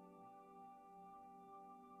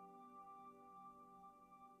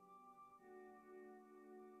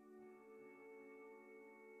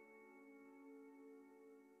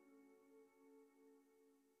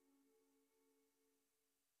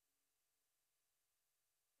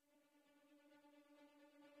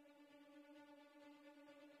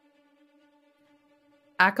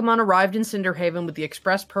 Akamon arrived in Cinderhaven with the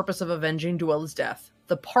express purpose of avenging Dwella's death.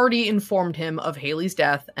 The party informed him of Haley's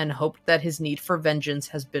death and hoped that his need for vengeance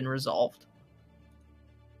has been resolved.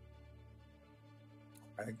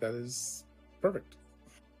 I think that is perfect.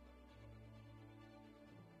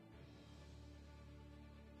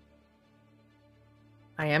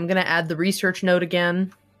 I am going to add the research note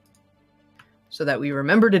again so that we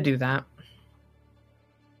remember to do that.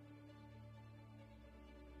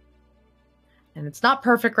 And it's not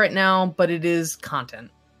perfect right now, but it is content.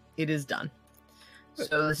 It is done.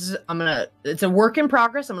 So this is, it's a work in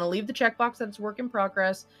progress. I'm going to leave the checkbox that it's work in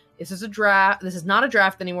progress. This is a draft. This is not a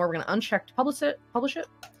draft anymore. We're going to uncheck to publish it.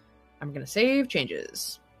 I'm going to save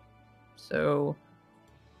changes. So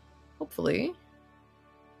hopefully.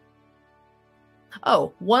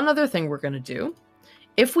 Oh, one other thing we're going to do.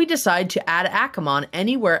 If we decide to add Akamon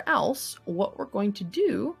anywhere else, what we're going to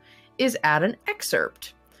do is add an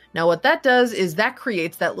excerpt. Now, what that does is that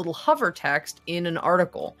creates that little hover text in an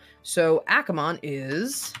article. So Akamon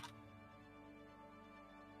is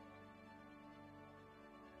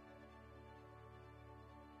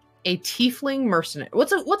a tiefling mercenary.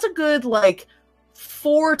 What's a good, like,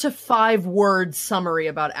 4 to 5 word summary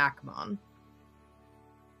about Akamon?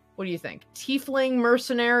 What do you think? Tiefling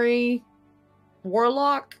mercenary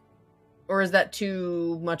warlock? Or is that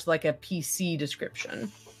too much like a PC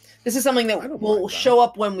description? This is something that will show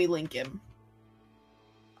up when we link him.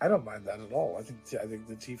 I don't mind that at all. I think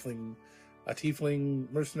the tiefling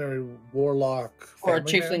mercenary warlock, or a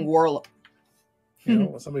tiefling warlock. You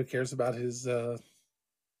know, somebody who cares about his. I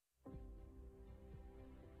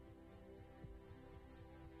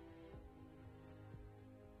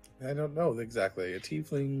don't know exactly. A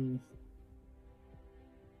tiefling.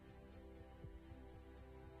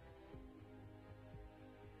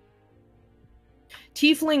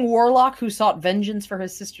 Tiefling warlock who sought vengeance for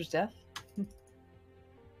his sister's death.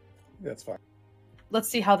 That's fine. Let's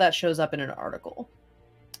see how that shows up in an article.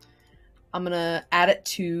 I'm going to add it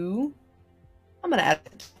to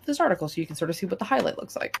this article so you can sort of see what the highlight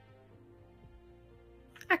looks like.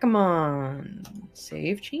 Akamon.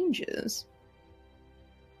 Save changes.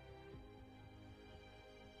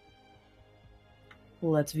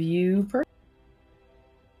 Let's view per.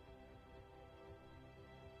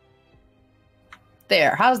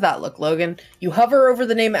 There, how's that look, Logan? You hover over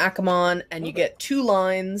the name Akamon, and you get 2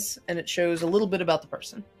 lines, and it shows a little bit about the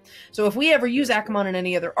person. So if we ever use Akamon in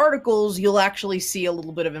any other articles, you'll actually see a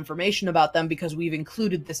little bit of information about them because we've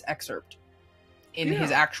included this excerpt in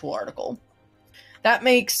his actual article. That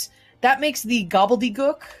makes the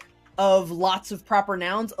gobbledygook of lots of proper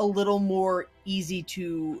nouns a little more easy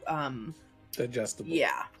to digestible.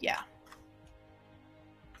 Yeah.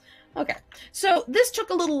 Okay, so this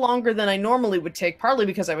took a little longer than I normally would take, partly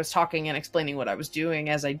because I was talking and explaining what I was doing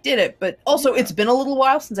as I did it, but also it's been a little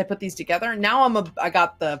while since I put these together. Now I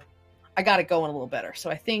got it going a little better. So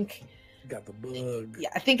I think got the bug.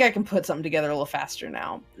 Yeah, I think I can put something together a little faster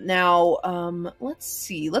now. Now, let's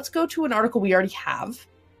see. Let's go to an article we already have.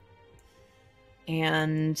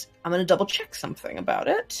 And I'm going to double check something about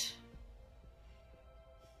it.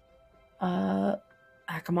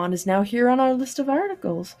 Akamon is now here on our list of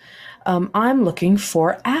articles. I'm looking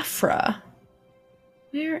for Afra.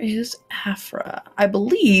 Where is Afra? I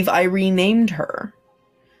believe I renamed her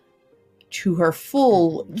to her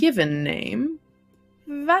full given name,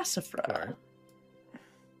 Vassifra.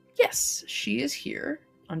 Yes, she is here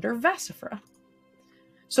under Vassifra.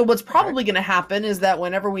 So what's probably going to happen is that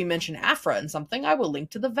whenever we mention Afra in something, I will link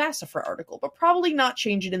to the Vassifra article, but probably not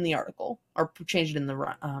change it in the article or change it in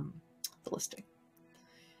the listing.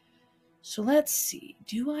 So let's see.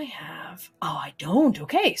 Do I have... Oh, I don't.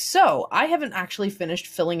 Okay, so I haven't actually finished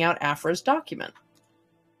filling out Afra's document.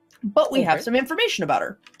 But we have some information about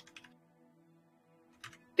her.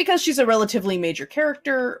 Because she's a relatively major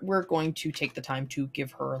character, we're going to take the time to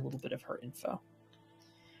give her a little bit of her info.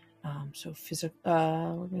 So physical.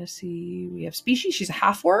 We're gonna see. We have species. She's a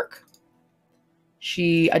half-orc.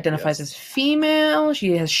 She identifies as female.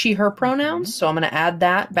 She has she/her pronouns. So I'm gonna add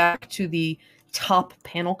that back to the top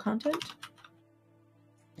panel content.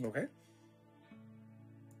 Okay.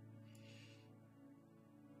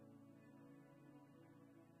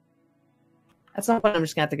 At some point, I'm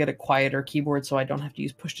just gonna have to get a quieter keyboard so I don't have to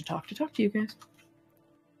use push to talk you guys.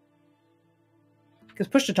 Because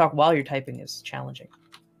push to talk while you're typing is challenging.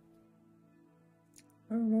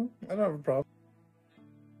 I don't know. I don't have a problem.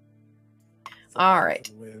 All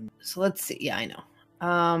right. So let's see. Yeah, I know.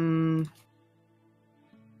 I'm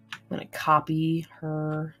going to copy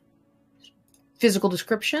her physical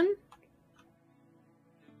description.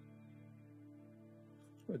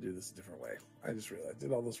 I'm going to do this a different way. I just realized I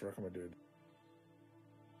did all this work. I'm going to do it.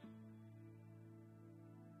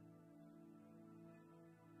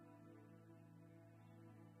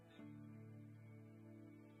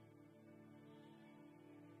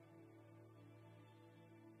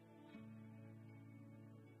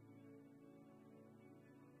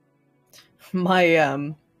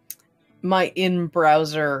 My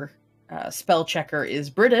in-browser spell checker is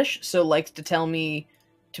British, so likes to tell me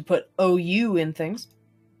to put OU in things.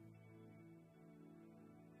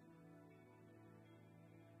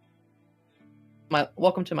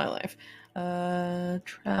 Welcome to my life. That's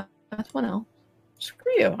 1L.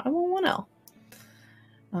 Screw you. I want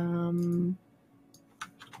 1L.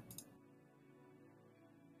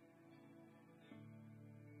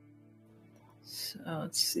 So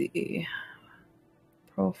let's see.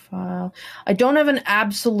 Profile. I don't have an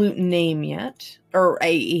absolute name yet, or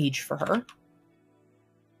a age for her. All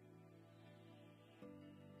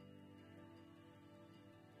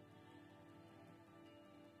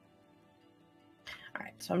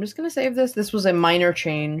right, so I'm just going to save this. This was a minor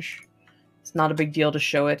change. It's not a big deal to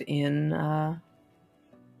show it in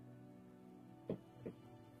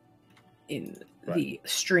the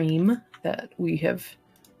stream that we have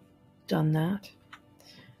done that.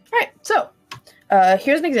 All right, so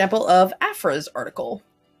here's an example of Afra's article.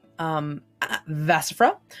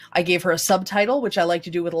 Vasifra. I gave her a subtitle, which I like to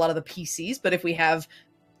do with a lot of the PCs, but if we have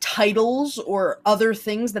titles or other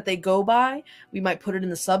things that they go by, we might put it in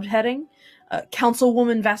the subheading.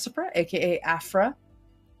 Councilwoman Vasifra, aka Afra.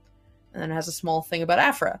 And then it has a small thing about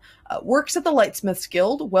Afra. Works at the Lightsmith's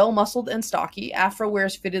Guild, well-muscled and stocky. Afra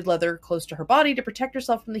wears fitted leather close to her body to protect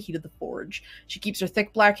herself from the heat of the forge. She keeps her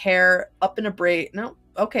thick black hair up in a braid. No,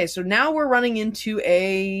 okay, so now we're running into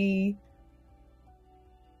a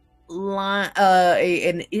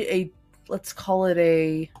let's call it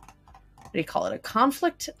a, what do you call it? A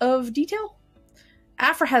conflict of detail?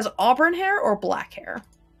 Afra has auburn hair or black hair?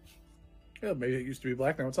 Yeah, maybe it used to be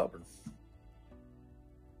black, now it's auburn.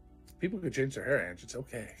 People could change their hair, Ange. It's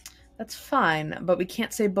okay. That's fine, but we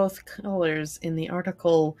can't say both colors in the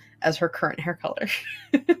article as her current hair color.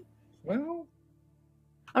 Well,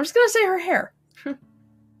 I'm just going to say her hair.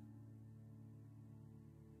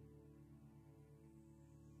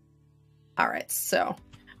 All right, so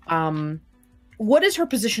what is her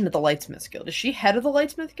position at the Lightsmiths Guild? Is she head of the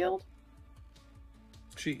Lightsmith Guild?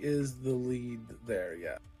 she is the lead there,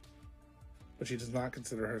 yeah. But she does not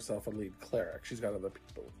consider herself a lead cleric. She's got other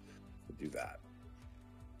people to do that.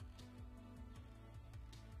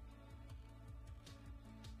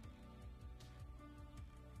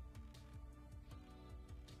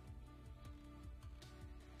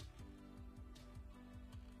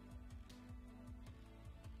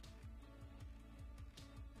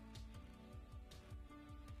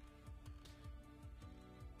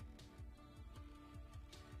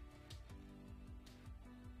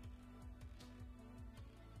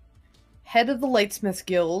 Head of the Lightsmiths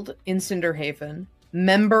Guild in Cinderhaven,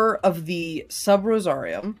 member of the Sub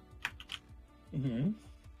Rosarium. Mm-hmm.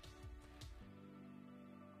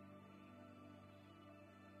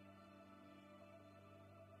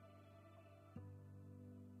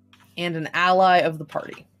 And an ally of the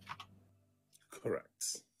party.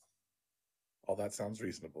 Correct. All that sounds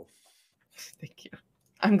reasonable. Thank you.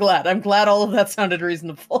 I'm glad all of that sounded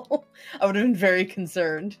reasonable. I would have been very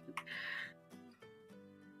concerned.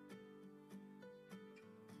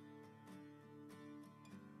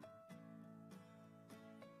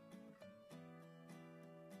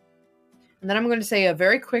 And then I'm going to say a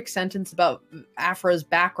very quick sentence about Afra's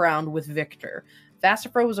background with Victor.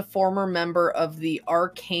 Vasifra was a former member of the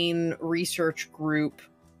arcane research group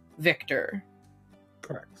Victor.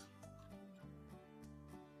 Correct.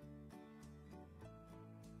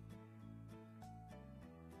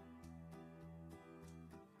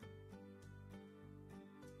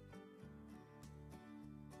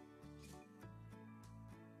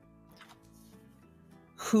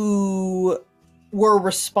 who were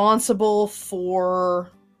responsible for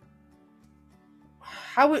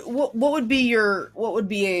what would be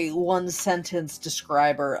a one sentence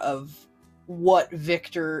describer of what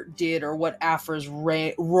Victor did, or what Afra's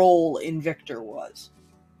role in Victor was?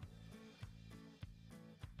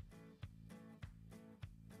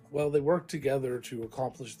 Well, they worked together to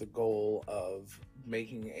accomplish the goal of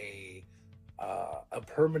making a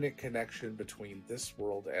permanent connection between this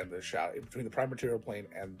world and the shadow, between the prime material plane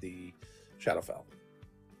and the Shadowfell.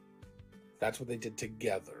 That's what they did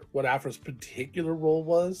together. What Afra's particular role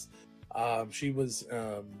was, she was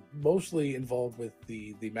mostly involved with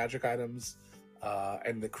the magic items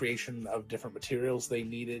and the creation of different materials they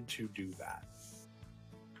needed to do that.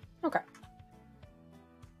 Okay.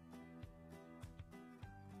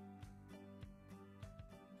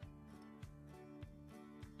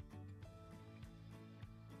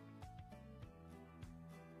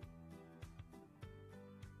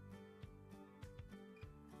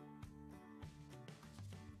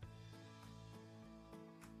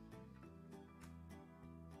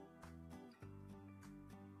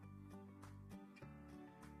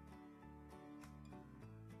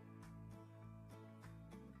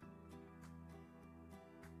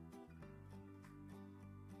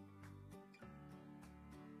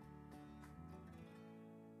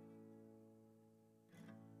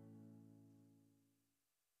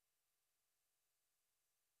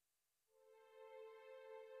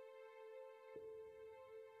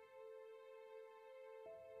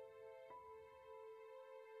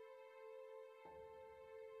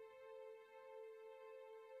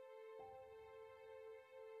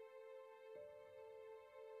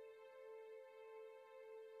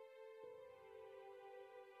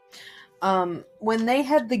 When they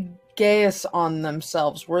had the Gaius on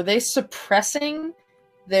themselves, were they suppressing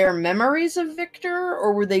their memories of Victor,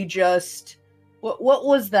 or were they just... What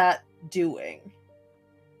was that doing?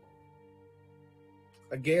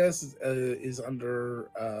 A Gaius is under,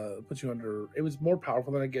 puts you under, it was more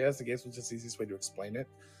powerful than a Gaius. A Gaius was just the easiest way to explain it.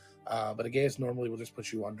 But a Gaius normally will just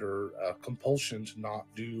put you under compulsion to not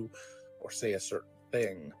do or say a certain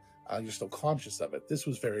thing. You're still conscious of it. This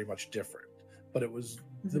was very much different. But it was,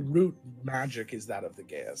 the root magic is that of the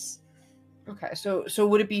Gaius. Okay, so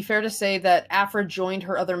would it be fair to say that Afra joined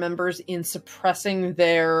her other members in suppressing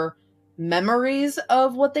their memories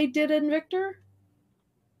of what they did in Victor?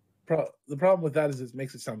 The problem with that is it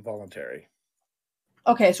makes it sound voluntary.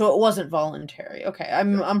 Okay, so it wasn't voluntary. Okay,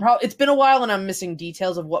 it's been a while and I'm missing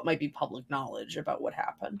details of what might be public knowledge about what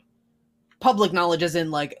happened. Public knowledge as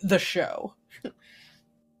in, like, the show.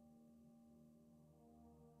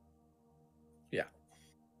 Yeah.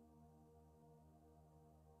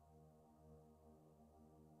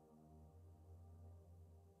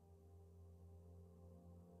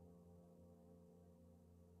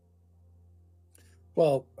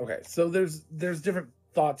 Well, okay, so there's different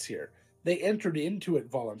thoughts here. They entered into it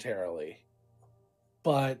voluntarily,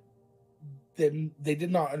 but then they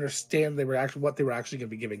did not understand what they were actually going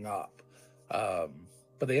to be giving up.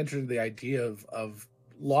 But they entered into the idea of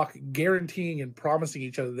guaranteeing and promising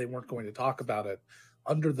each other they weren't going to talk about it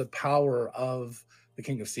under the power of the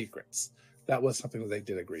King of Secrets. That was something that they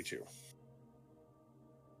did agree to.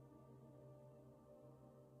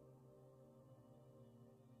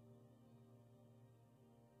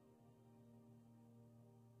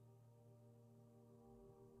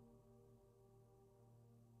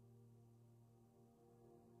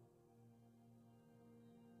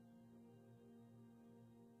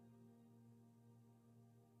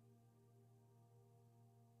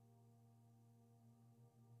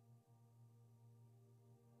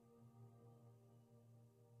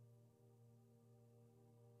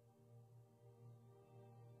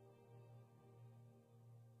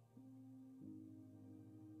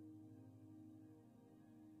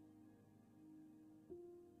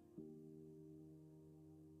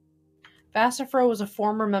 Vassifro was a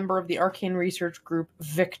former member of the arcane research group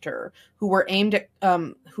Victor, who aimed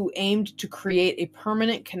to create a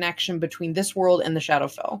permanent connection between this world and the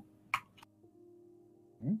Shadowfell.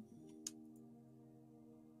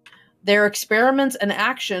 Their experiments and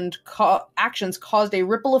actions caused a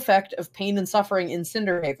ripple effect of pain and suffering in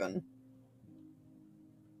Cinderhaven.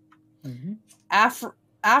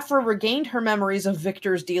 Afra regained her memories of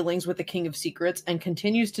Victor's dealings with the King of Secrets and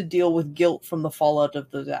continues to deal with guilt from the fallout of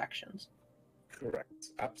those actions. Correct.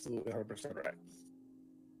 Absolutely 100% right.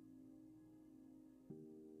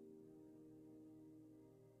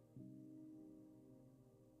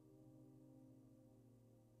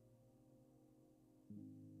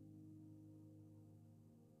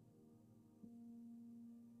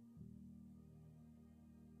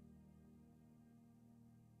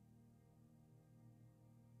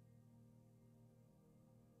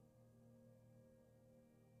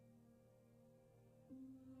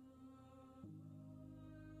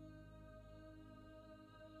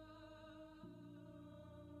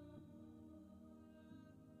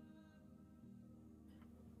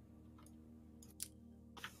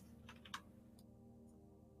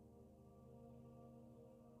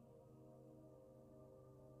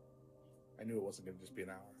 I knew it wasn't going to just be an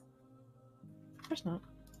hour. Of course not.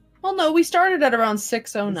 Well, no, we started at around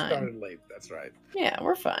 6:09. We started late, that's right. Yeah,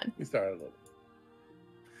 we're fine. We started late.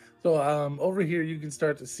 So over here, you can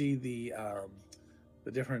start to see the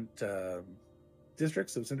different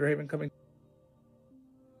districts of Cinderhaven coming.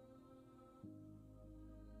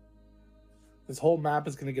 This whole map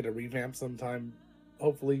is going to get a revamp sometime,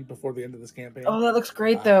 hopefully before the end of this campaign. Oh, that looks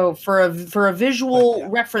great though. For a visual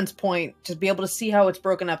reference point to be able to see how it's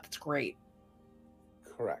broken up. That's great.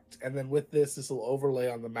 Correct. And then with this will overlay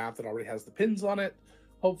on the map that already has the pins on it.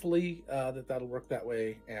 Hopefully that'll work that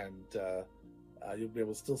way, and you'll be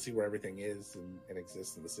able to still see where everything is and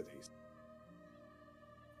exists in the cities.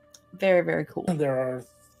 Very, very cool. There are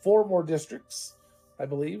 4 more districts, I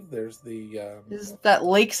believe. There's the... is that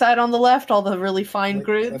Lakeside on the left? All the really fine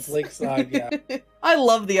grids? That's Lakeside, yeah. I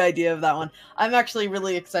love the idea of that one. I'm actually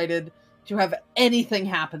really excited to have anything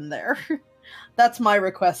happen there. That's my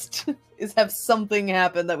request, is have something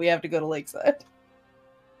happen that we have to go to Lakeside.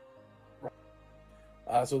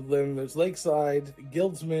 So then there's Lakeside,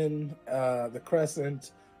 Guildsman, the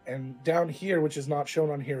Crescent, and down here, which is not shown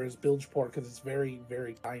on here, is Bilgeport, because it's very,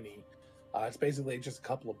 very tiny. It's basically just a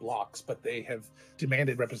couple of blocks, but they have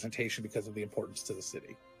demanded representation because of the importance to the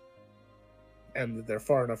city. And they're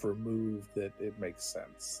far enough removed that it makes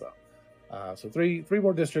sense. So three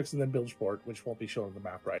more districts, and then Bilgeport, which won't be shown on the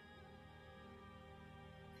map right.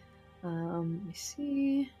 Let me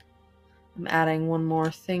see. I'm adding one more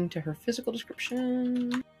thing to her physical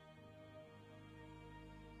description.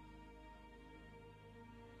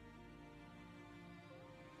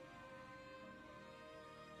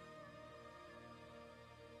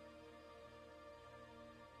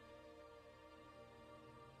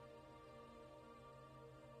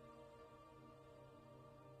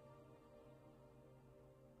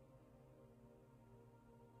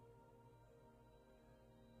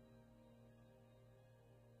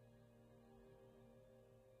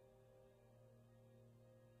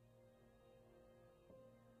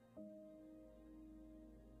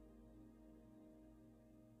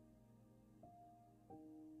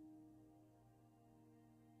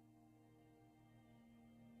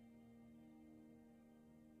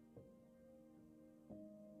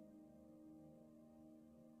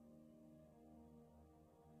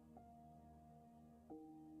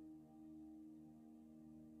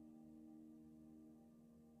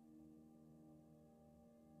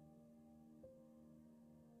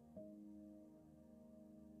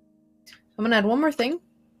 I'm going to add one more thing.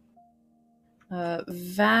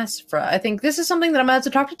 Vasfra. I think this is something that I'm about to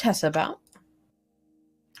talk to Tessa about.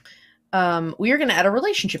 We are going to add a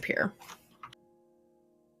relationship here.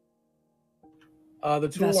 The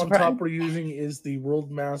tool on top we're using is the World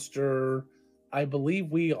Master. I believe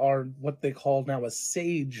we are what they call now a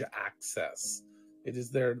Sage Access. It is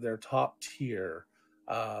their top tier.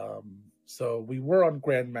 So we were on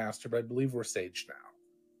Grandmaster, but I believe we're Sage now,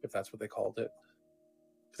 if that's what they called it.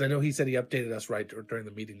 Because I know he said he updated us right during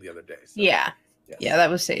the meeting the other day. So, yeah. yes. Yeah, that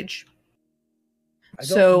was Sage. I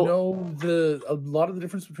don't know a lot of the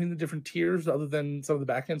difference between the different tiers, other than some of the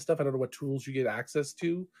back-end stuff. I don't know what tools you get access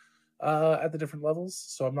to at the different levels,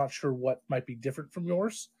 so I'm not sure what might be different from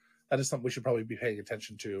yours. That is something we should probably be paying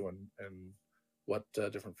attention to, and what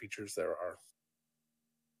different features there are.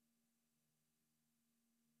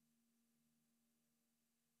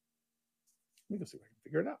 Let me go see if I can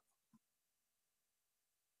figure it out.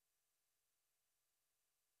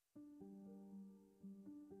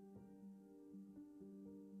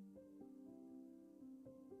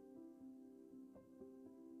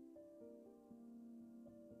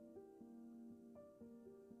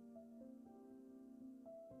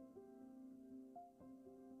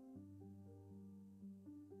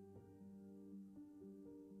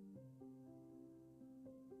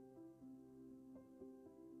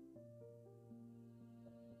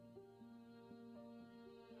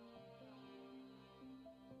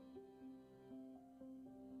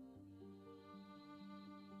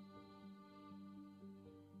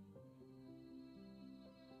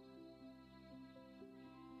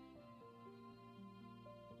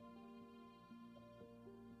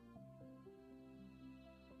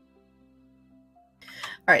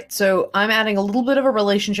 All right, so I'm adding a little bit of a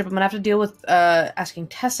relationship. I'm going to have to deal with asking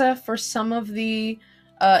Tessa for some of the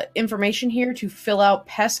information here to fill out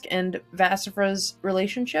Pesk and Vassifra's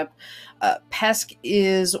relationship. Pesk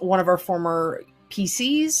is one of our former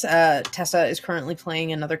PCs. Tessa is currently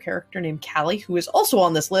playing another character named Callie, who is also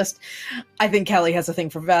on this list. I think Callie has a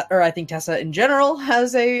thing for I think Tessa in general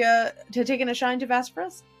has taken a shine to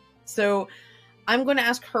Vassifra's. So I'm going to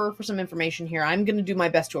ask her for some information here. I'm going to do my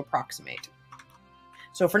best to approximate.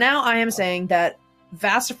 So for now, I am saying that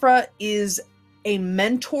Vassifra is a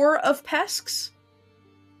mentor of Pesk's.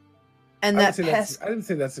 And I that didn't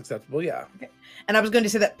say that's acceptable, yeah. Okay. And I was going to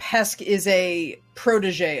say that Pesk is a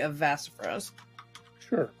protege of Vassifra's.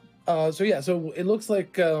 Sure. So it looks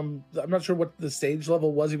like I'm not sure what the stage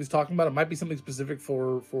level was he was talking about. It might be something specific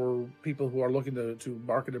for people who are looking to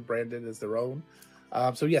market and brand it as their own.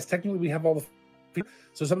 So yes, technically we have all the features.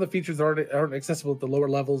 So some of the features that aren't accessible at the lower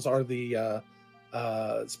levels are the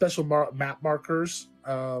special map markers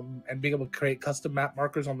and being able to create custom map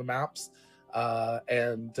markers on the maps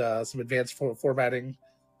and some advanced formatting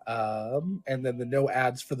and then the no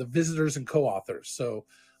ads for the visitors and co-authors. So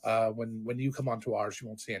when you come onto ours, you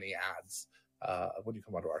won't see any ads when you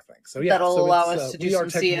come onto our thing. So yeah, that'll allow us to do some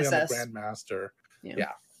technically CSS. on the Grandmaster.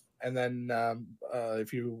 Yeah. And then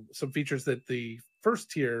some features that the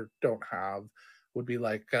first tier don't have would be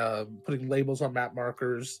like putting labels on map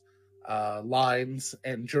markers, lines,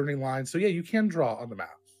 and journey lines. So yeah, you can draw on the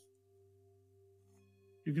map.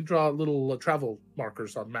 You can draw little travel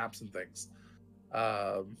markers on maps and things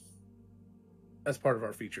as part of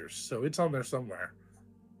our features. So it's on there somewhere.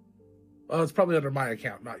 Well, it's probably under my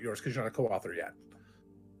account, not yours, because you're not a co-author yet.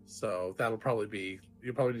 So you'll probably need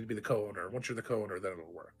to be the co-owner. Once you're the co-owner, then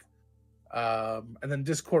it'll work. And then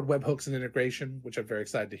Discord webhooks and integration, which I'm very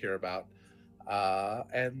excited to hear about.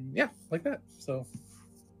 And yeah, like that. So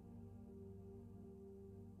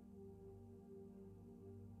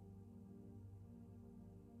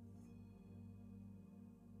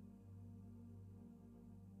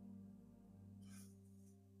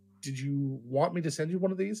did you want me to send you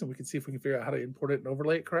one of these and we can see if we can figure out how to import it and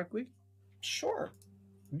overlay it correctly? Sure.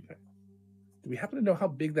 Okay. Do we happen to know how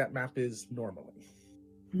big that map is normally?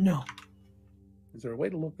 No. Is there a way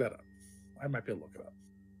to look that up? I might be able to look it up.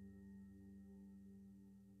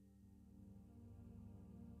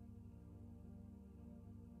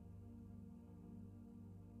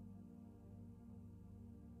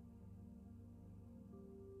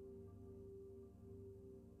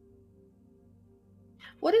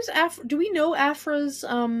 What is Afra? Do we know Afra's?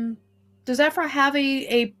 Does Afra have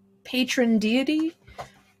a patron deity,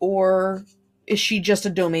 or is she just a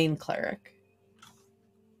domain cleric?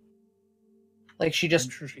 Like she just?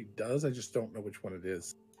 I'm sure she does. I just don't know which one it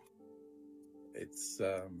is. It's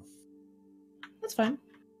That's fine.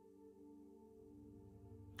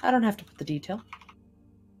 I don't have to put the detail.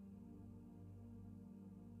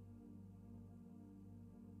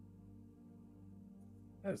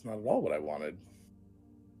 That is not at all what I wanted.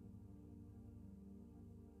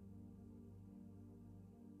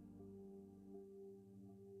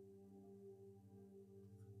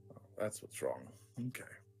 That's what's wrong. Okay.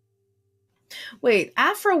 Wait,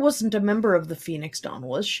 Afra wasn't a member of the Phoenix Dawn,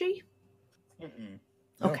 was she? Mm-mm.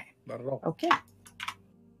 No, okay. Not at all. Okay.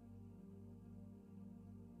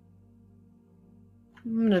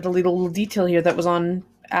 I'm going to delete a little detail here that was on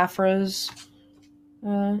Afra's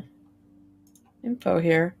info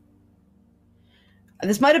here.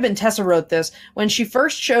 This might have been Tessa wrote this. When she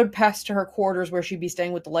first showed Pest to her quarters where she'd be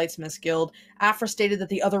staying with the Lightsmiths Guild, Afra stated that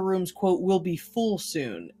the other rooms, quote, will be full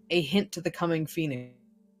soon. A hint to the coming Phoenix.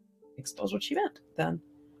 That was what she meant, then.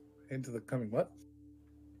 Hint to the coming what?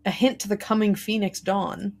 A hint to the coming Phoenix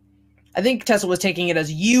Dawn. I think Tessa was taking it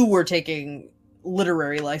as you were taking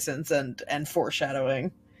literary license and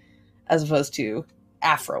foreshadowing, as opposed to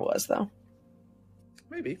Afra was, though.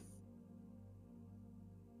 Maybe.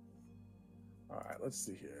 All right, let's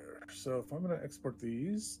see here. So if I'm going to export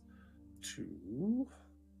these to...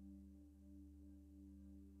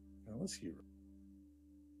 Now let's hear.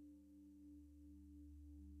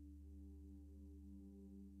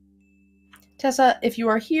 Tessa, if you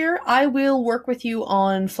are here, I will work with you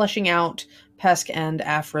on fleshing out Pesk and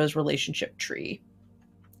Afra's relationship tree.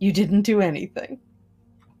 You didn't do anything.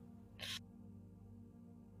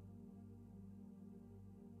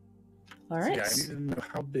 All right. So yeah, I need to know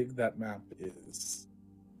how big that map is.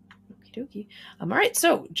 Okie dokie. All right,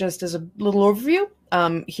 so just as a little overview,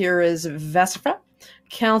 here is Vassifra,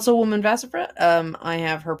 Councilwoman Vassifra. I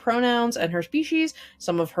have her pronouns and her species,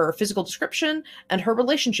 some of her physical description, and her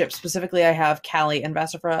relationship. Specifically, I have Callie and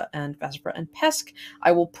Vassifra and Pesk.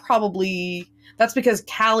 I will probably... That's because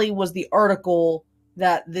Callie was the article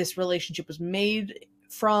that this relationship was made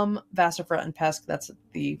from, Vassifra and Pesk.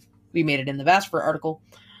 We made it in the Vassifra article.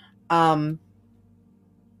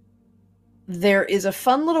 There is a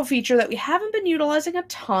fun little feature that we haven't been utilizing a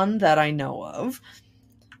ton that I know of.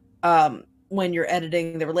 When you're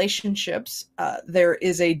editing the relationships, there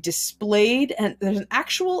is there's an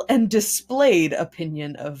actual and displayed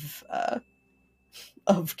opinion of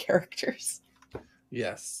characters.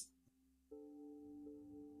 Yes.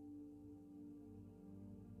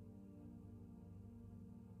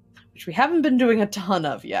 which we haven't been doing a ton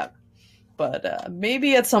of yet, but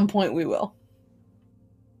maybe at some point we will.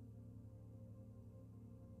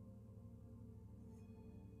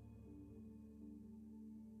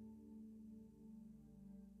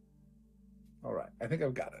 All right, I think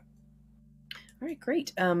I've got it. All right,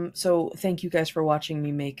 great. So thank you guys for watching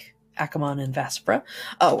me make Akamon and Vaspra.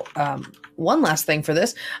 One last thing for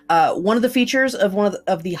this. One of the features of one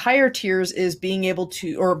of the higher tiers is being able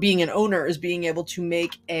to, or being an owner is being able to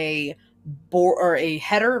make a board or a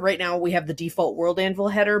header. Right now we have the default World Anvil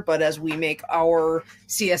header, but as we make our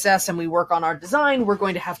CSS and we work on our design, we're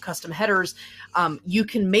going to have custom headers. You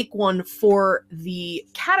can make one for the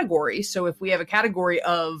category. So if we have a category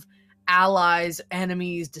of allies,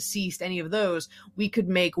 enemies, deceased, any of those, we could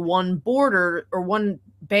make one border or one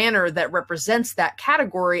banner that represents that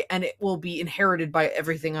category, and it will be inherited by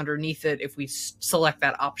everything underneath it if we select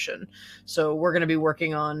that option. So we're going to be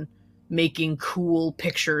working on making cool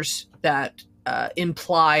pictures that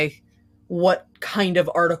imply what kind of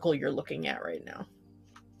article you're looking at right now.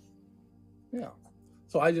 Yeah.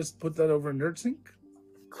 So I just put that over in NerdSync.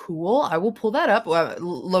 Cool. I will pull that up.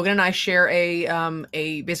 Logan and I share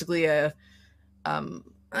basically a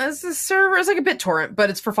as a server. It's like a BitTorrent, but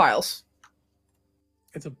it's for files.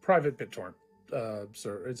 It's a private BitTorrent,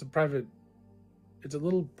 sir. It's a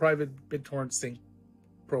little private BitTorrent sync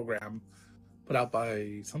program put out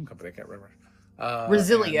by some company, I can't remember.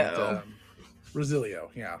 Resilio. Resilio,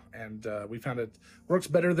 yeah. And we found it works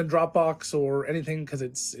better than Dropbox or anything because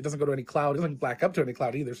it doesn't go to any cloud. It doesn't back up to any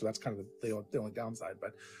cloud either, so that's kind of the only downside.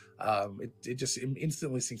 But it just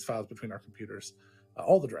instantly syncs files between our computers.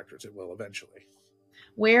 All the directors it will eventually.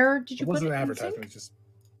 Where did you put it? It wasn't an advertisement. It's just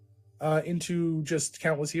into just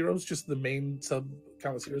Countless Heroes, just the main sub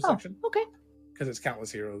Countless Heroes section. Okay. Because it's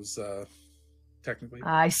Countless Heroes, technically.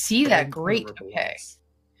 I see that. Great. Okay.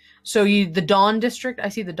 So the Dawn District. I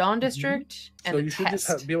see the Dawn District. And so you should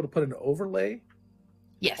just be able to put an overlay.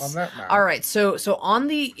 Yes. On that map. All right. So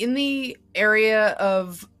in the area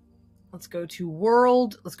of, let's go to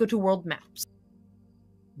world maps.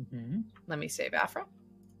 Let me save Afro.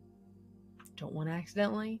 Don't want to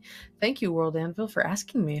accidentally. Thank you, World Anvil, for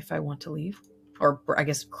asking me if I want to leave, or I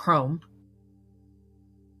guess Chrome.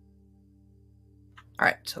 All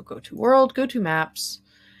right. So go to world, go to maps,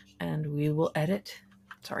 and we will edit.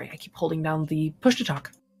 Sorry, I keep holding down the push to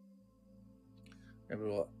talk. And we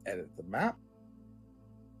will edit the map.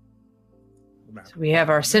 So we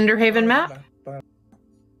have our Cinderhaven map. Yep.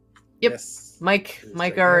 Yes. Mike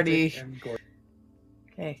already.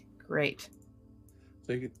 Okay, great.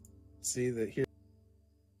 So you can see that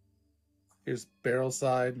here's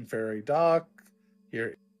Barrelside and Ferry Dock.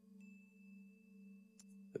 Here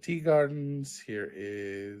the Tea Gardens. Here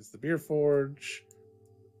is the Beer Forge.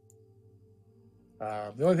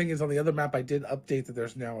 The only thing is on the other map, I did update that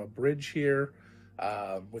there's now a bridge here,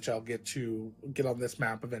 which I'll get on this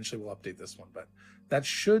map. Eventually we'll update this one, but that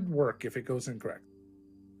should work if it goes incorrect.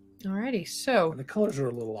 Alrighty, so. And the colors are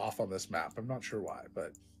a little off on this map. I'm not sure why,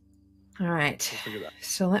 but. All right. We'll figure that out.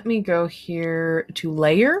 So let me go here to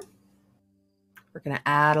layer. We're going to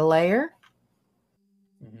add a layer.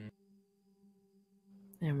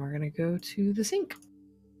 And we're going to go to the sync.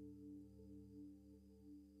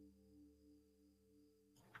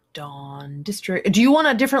 Dawn District. Do you want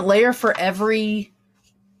a different layer for every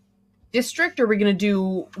district, or are we going to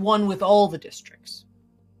do one with all the districts?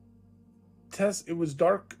 Tess, it was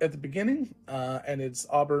dark at the beginning, and it's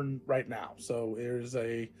auburn right now. So there's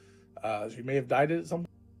a, you may have dyed it at some point.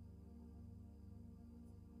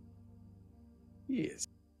 Yes.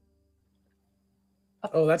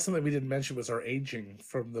 Oh, that's something we didn't mention was our aging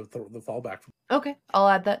from the fallback. Okay, I'll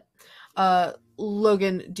add that.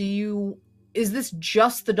 Logan, is this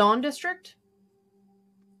just the Dawn District?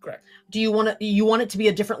 Correct. Do you want it to be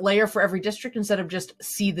a different layer for every district instead of just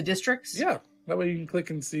see the districts? Yeah. That way you can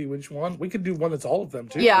click and see which one. We could do one that's all of them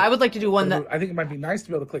too. Yeah, I would like to do one that. I think it might be nice to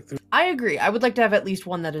be able to click through. I agree. I would like to have at least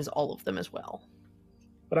one that is all of them as well.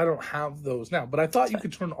 But I don't have those now. But I thought you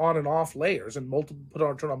could turn on and off layers and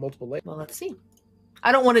turn on multiple layers. Well, let's see.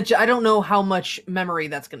 I don't know how much memory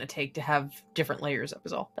that's going to take to have different layers up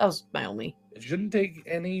is all. That was my only. It shouldn't take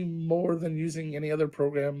any more than using any other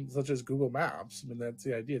program such as Google Maps. I mean, that's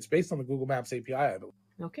the idea. It's based on the Google Maps API, I believe.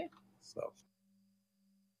 Okay. So.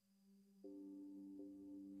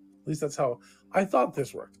 At least that's how I thought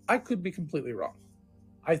this worked. I could be completely wrong.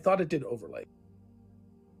 I thought it did overlay.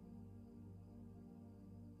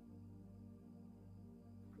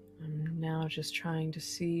 I'm now just trying to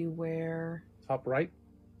see where. Top right.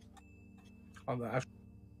 On the actual.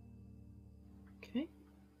 Okay.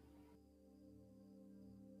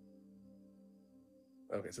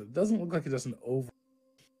 Okay, so it doesn't look like it does an over.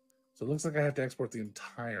 So it looks like I have to export the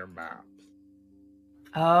entire map.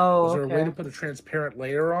 Oh, Is there a way to okay. put a transparent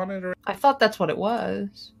layer on it? Or I thought that's what it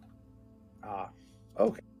was.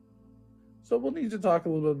 Okay. So we'll need to talk a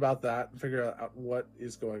little bit about that and figure out what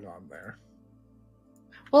is going on there.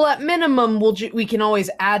 Well, at minimum, we can always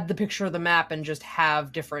add the picture of the map and just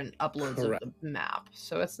have different uploads Correct. of the map.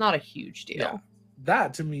 So it's not a huge deal. Yeah.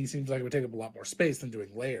 That, to me, seems like it would take up a lot more space than doing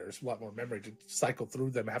layers, a lot more memory to cycle through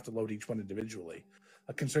them, have to load each one individually,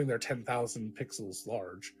 considering they're 10,000 pixels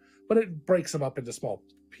large. But it breaks them up into small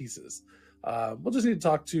pieces. We'll just need to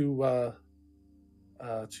talk to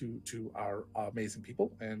our amazing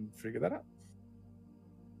people and figure that out.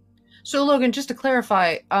 So, Logan, just to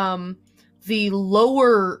clarify, the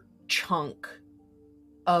lower chunk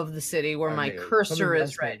of the city where my cursor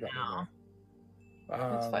is right now.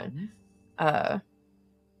 That's fine.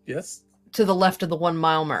 Yes. To the left of the 1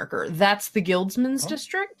 mile marker. That's the Guildsman's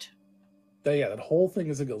district? Yeah, that whole thing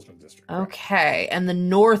is a Guildsman district. Okay. And the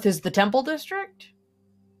north is the Temple district?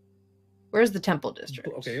 Where's the Temple district?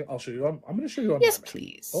 Okay, I'll show you. I'm going to show you on Yes,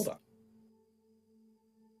 please. Hold on.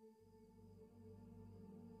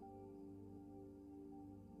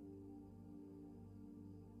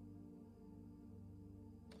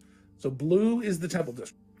 So blue is the Temple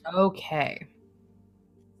district. Okay.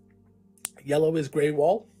 Yellow is Grey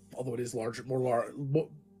Wall, although it is larger, more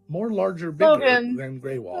larger, bigger than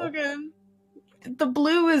Grey Wall. Logan, the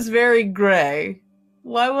blue is very gray.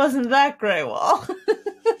 Why wasn't that Grey Wall?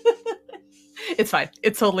 It's fine.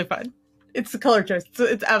 It's totally fine. It's the color choice.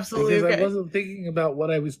 It's absolutely because okay. I wasn't thinking about what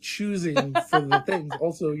I was choosing for the things.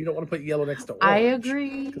 Also, you don't want to put yellow next to orange. I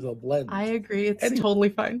agree. Because they'll blend. I agree. It's totally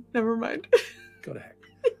fine. Never mind. Go to heck.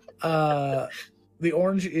 The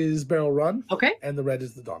orange is Barrel Run. Okay. And the red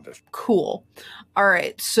is the Dawn District. Cool. All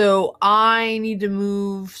right. So I need to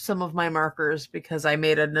move some of my markers because I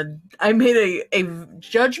made a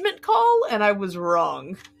judgment call and I was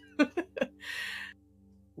wrong.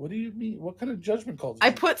 What do you mean? What kind of judgment call?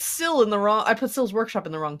 I put Sill's workshop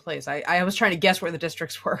in the wrong place. I was trying to guess where the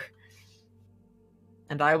districts were.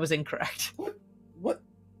 And I was incorrect. What?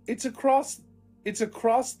 It's across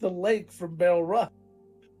the lake from Barrel Run.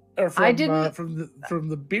 Or from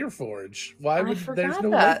the Beer Forge. Why would there's no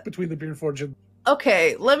lake between the Beer Forge and?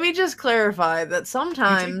 Okay, let me just clarify that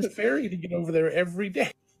sometimes you take the ferry to get over there every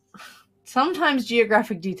day. Sometimes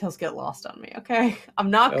geographic details get lost on me. Okay,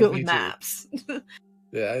 I'm not good with maps.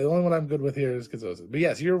 Yeah, the only one I'm good with here is Kazosa. But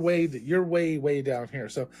yes, you're way down here.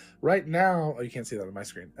 So right now, you can't see that on my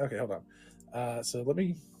screen. Okay, hold on. So let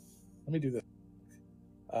me do this.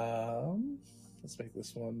 Let's make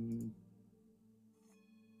this one.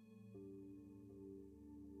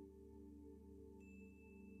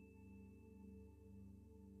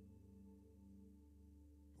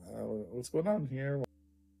 What's going on here?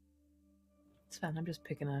 It's fine. I'm just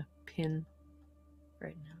picking a pin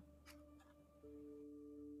right now.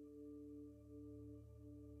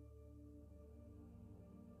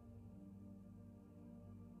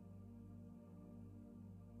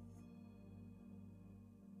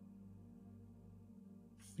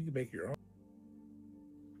 You can make your own.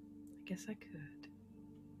 I guess I could.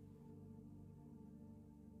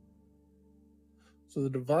 So the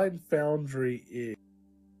Divine Foundry is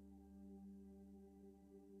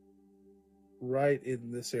right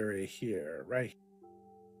in this area here, right?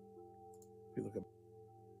 If you look at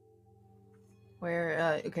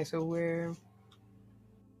where, okay, so where?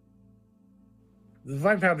 The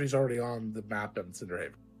Divine Foundry is already on the map in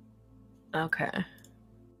Cinderhaven. Okay.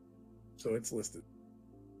 So it's listed.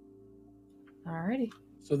 Alrighty.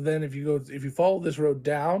 So then if you follow this road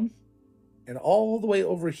down and all the way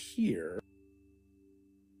over here,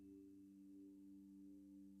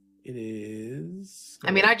 it is...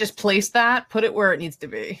 I mean, I just placed that, put it where it needs to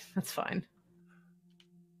be. That's fine.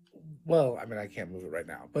 Well, I mean, I can't move it right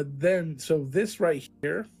now. But then, so this right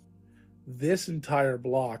here, this entire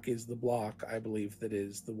block is the block, I believe, that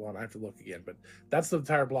is the one. I have to look again, but that's the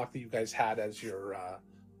entire block that you guys had as your...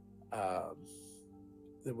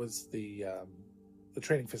 it was the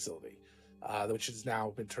training facility, which has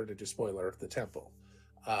now been turned into Spoiler, the temple.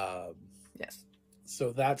 Yes.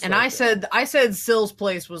 So that's and right I said Sill's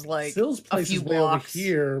place was like Sill's place a few is blocks over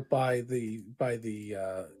here by the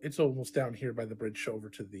it's almost down here by the bridge over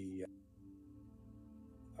to the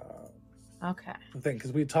okay the thing,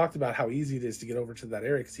 because we talked about how easy it is to get over to that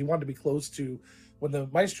area because he wanted to be close to when the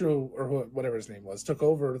Maestro or whatever his name was took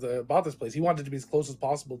over bought this place. He wanted to be as close as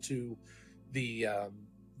possible to the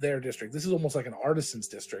their district. This is almost like an artisan's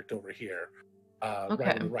district over here.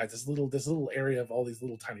 Right, this little area of all these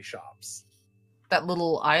little tiny shops. That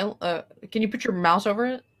little aisle. Can you put your mouse over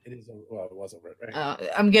it? It is. Well, it was over it. Right?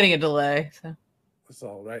 I'm getting a delay. So. It's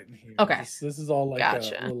all right in here. Okay. This is all like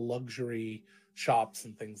Gotcha. little luxury shops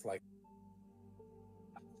and things like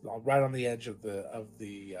right on the edge of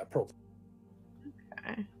the pearl.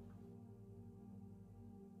 Okay.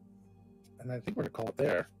 And I think we're gonna call it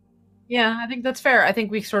there. Yeah, I think that's fair. I think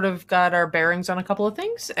we sort of got our bearings on a couple of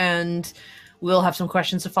things, and we'll have some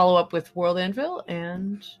questions to follow up with World Anvil.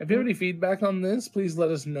 And if you have any feedback on this, please let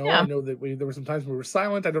us know. Yeah. I know that there were some times we were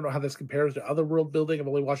silent. I don't know how this compares to other world building. I've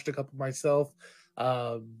only watched a couple myself.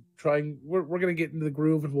 We're gonna get into the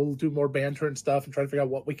groove, and we'll do more banter and stuff, and try to figure out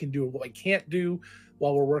what we can do and what we can't do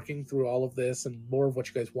while we're working through all of this, and more of what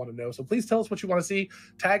you guys want to know. So please tell us what you want to see.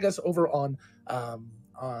 Tag us over on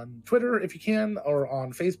Twitter if you can, or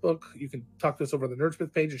on Facebook. You can talk to us over on the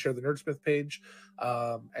Nerdsmith page and share the Nerdsmith page,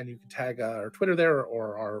 and you can tag our Twitter there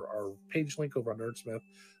or our page link over on Nerdsmith.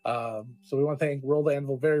 So we want to thank World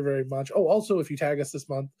Anvil very, very much. Oh, also, if you tag us this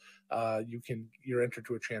month, you're entered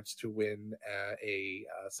to a chance to win a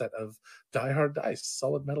set of Die Hard dice,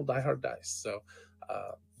 solid metal Die Hard dice. So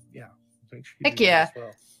yeah, make sure you Heck do that yeah. as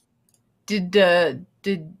well.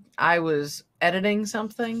 Did I was editing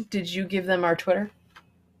something? Did you give them our Twitter?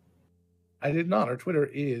 I did not. Our Twitter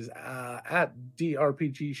is at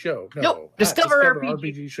DRPG Show. No, nope. Discover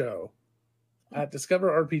RPG Show. At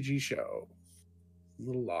Discover RPG Show. A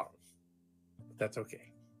little long, but that's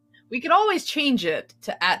okay. We could always change it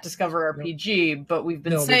to at Discover RPG, but we've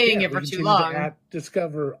been saying it for too long. At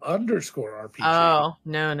Discover_RPG. Oh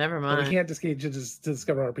no, never mind. But we can't just change it to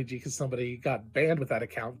Discover RPG because somebody got banned with that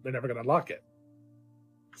account. They're never going to unlock it.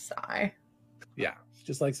 Sigh. Yeah,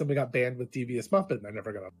 just like somebody got banned with Devious Muppet, and they're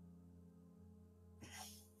never going to.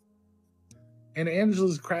 And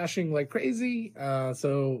Angela's crashing like crazy.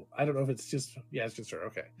 So I don't know if it's just... Yeah, it's just her.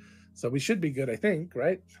 Okay. So we should be good, I think,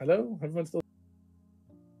 right? Hello? Everyone's still...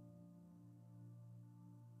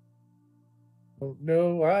 Oh,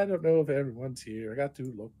 no, I don't know if everyone's here. I got to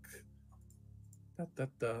look.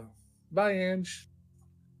 Bye, Ange.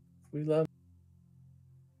 We love...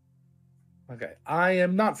 Okay. I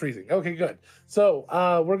am not freezing. Okay, good. So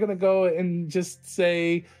we're going to go and just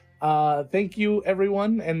say... thank you,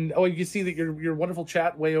 everyone, and you can see that your wonderful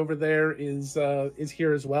chat way over there is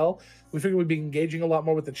here as well. We figured we'd be engaging a lot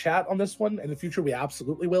more with the chat on this one. In the future, we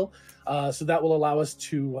absolutely will. So that will allow us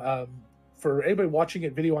to, for anybody watching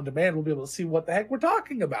it video on demand, we'll be able to see what the heck we're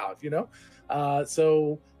talking about, you know?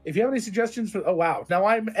 So if you have any suggestions for, oh wow, now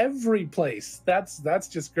I'm every place. That's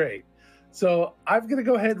just great. So I'm gonna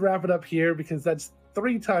go ahead and wrap it up here because that's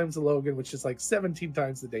 3 times the Logan, which is like 17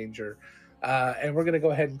 times the danger. And we're going to go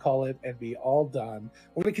ahead and call it and be all done.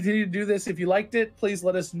 We're going to continue to do this. If you liked it, please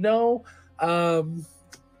let us know. All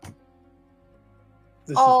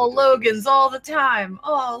Logans all the time.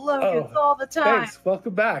 All Logans all the time. Thanks.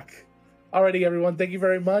 Welcome back. Alrighty, everyone. Thank you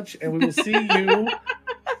very much. And we will see you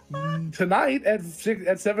tonight at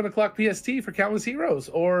 7 o'clock PST for Countless Heroes.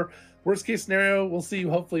 Or worst case scenario, we'll see you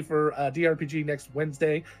hopefully for DRPG next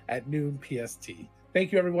Wednesday at noon PST.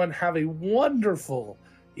 Thank you, everyone. Have a wonderful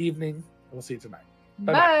evening. We'll see you tonight.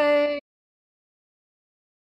 Bye-bye. Bye.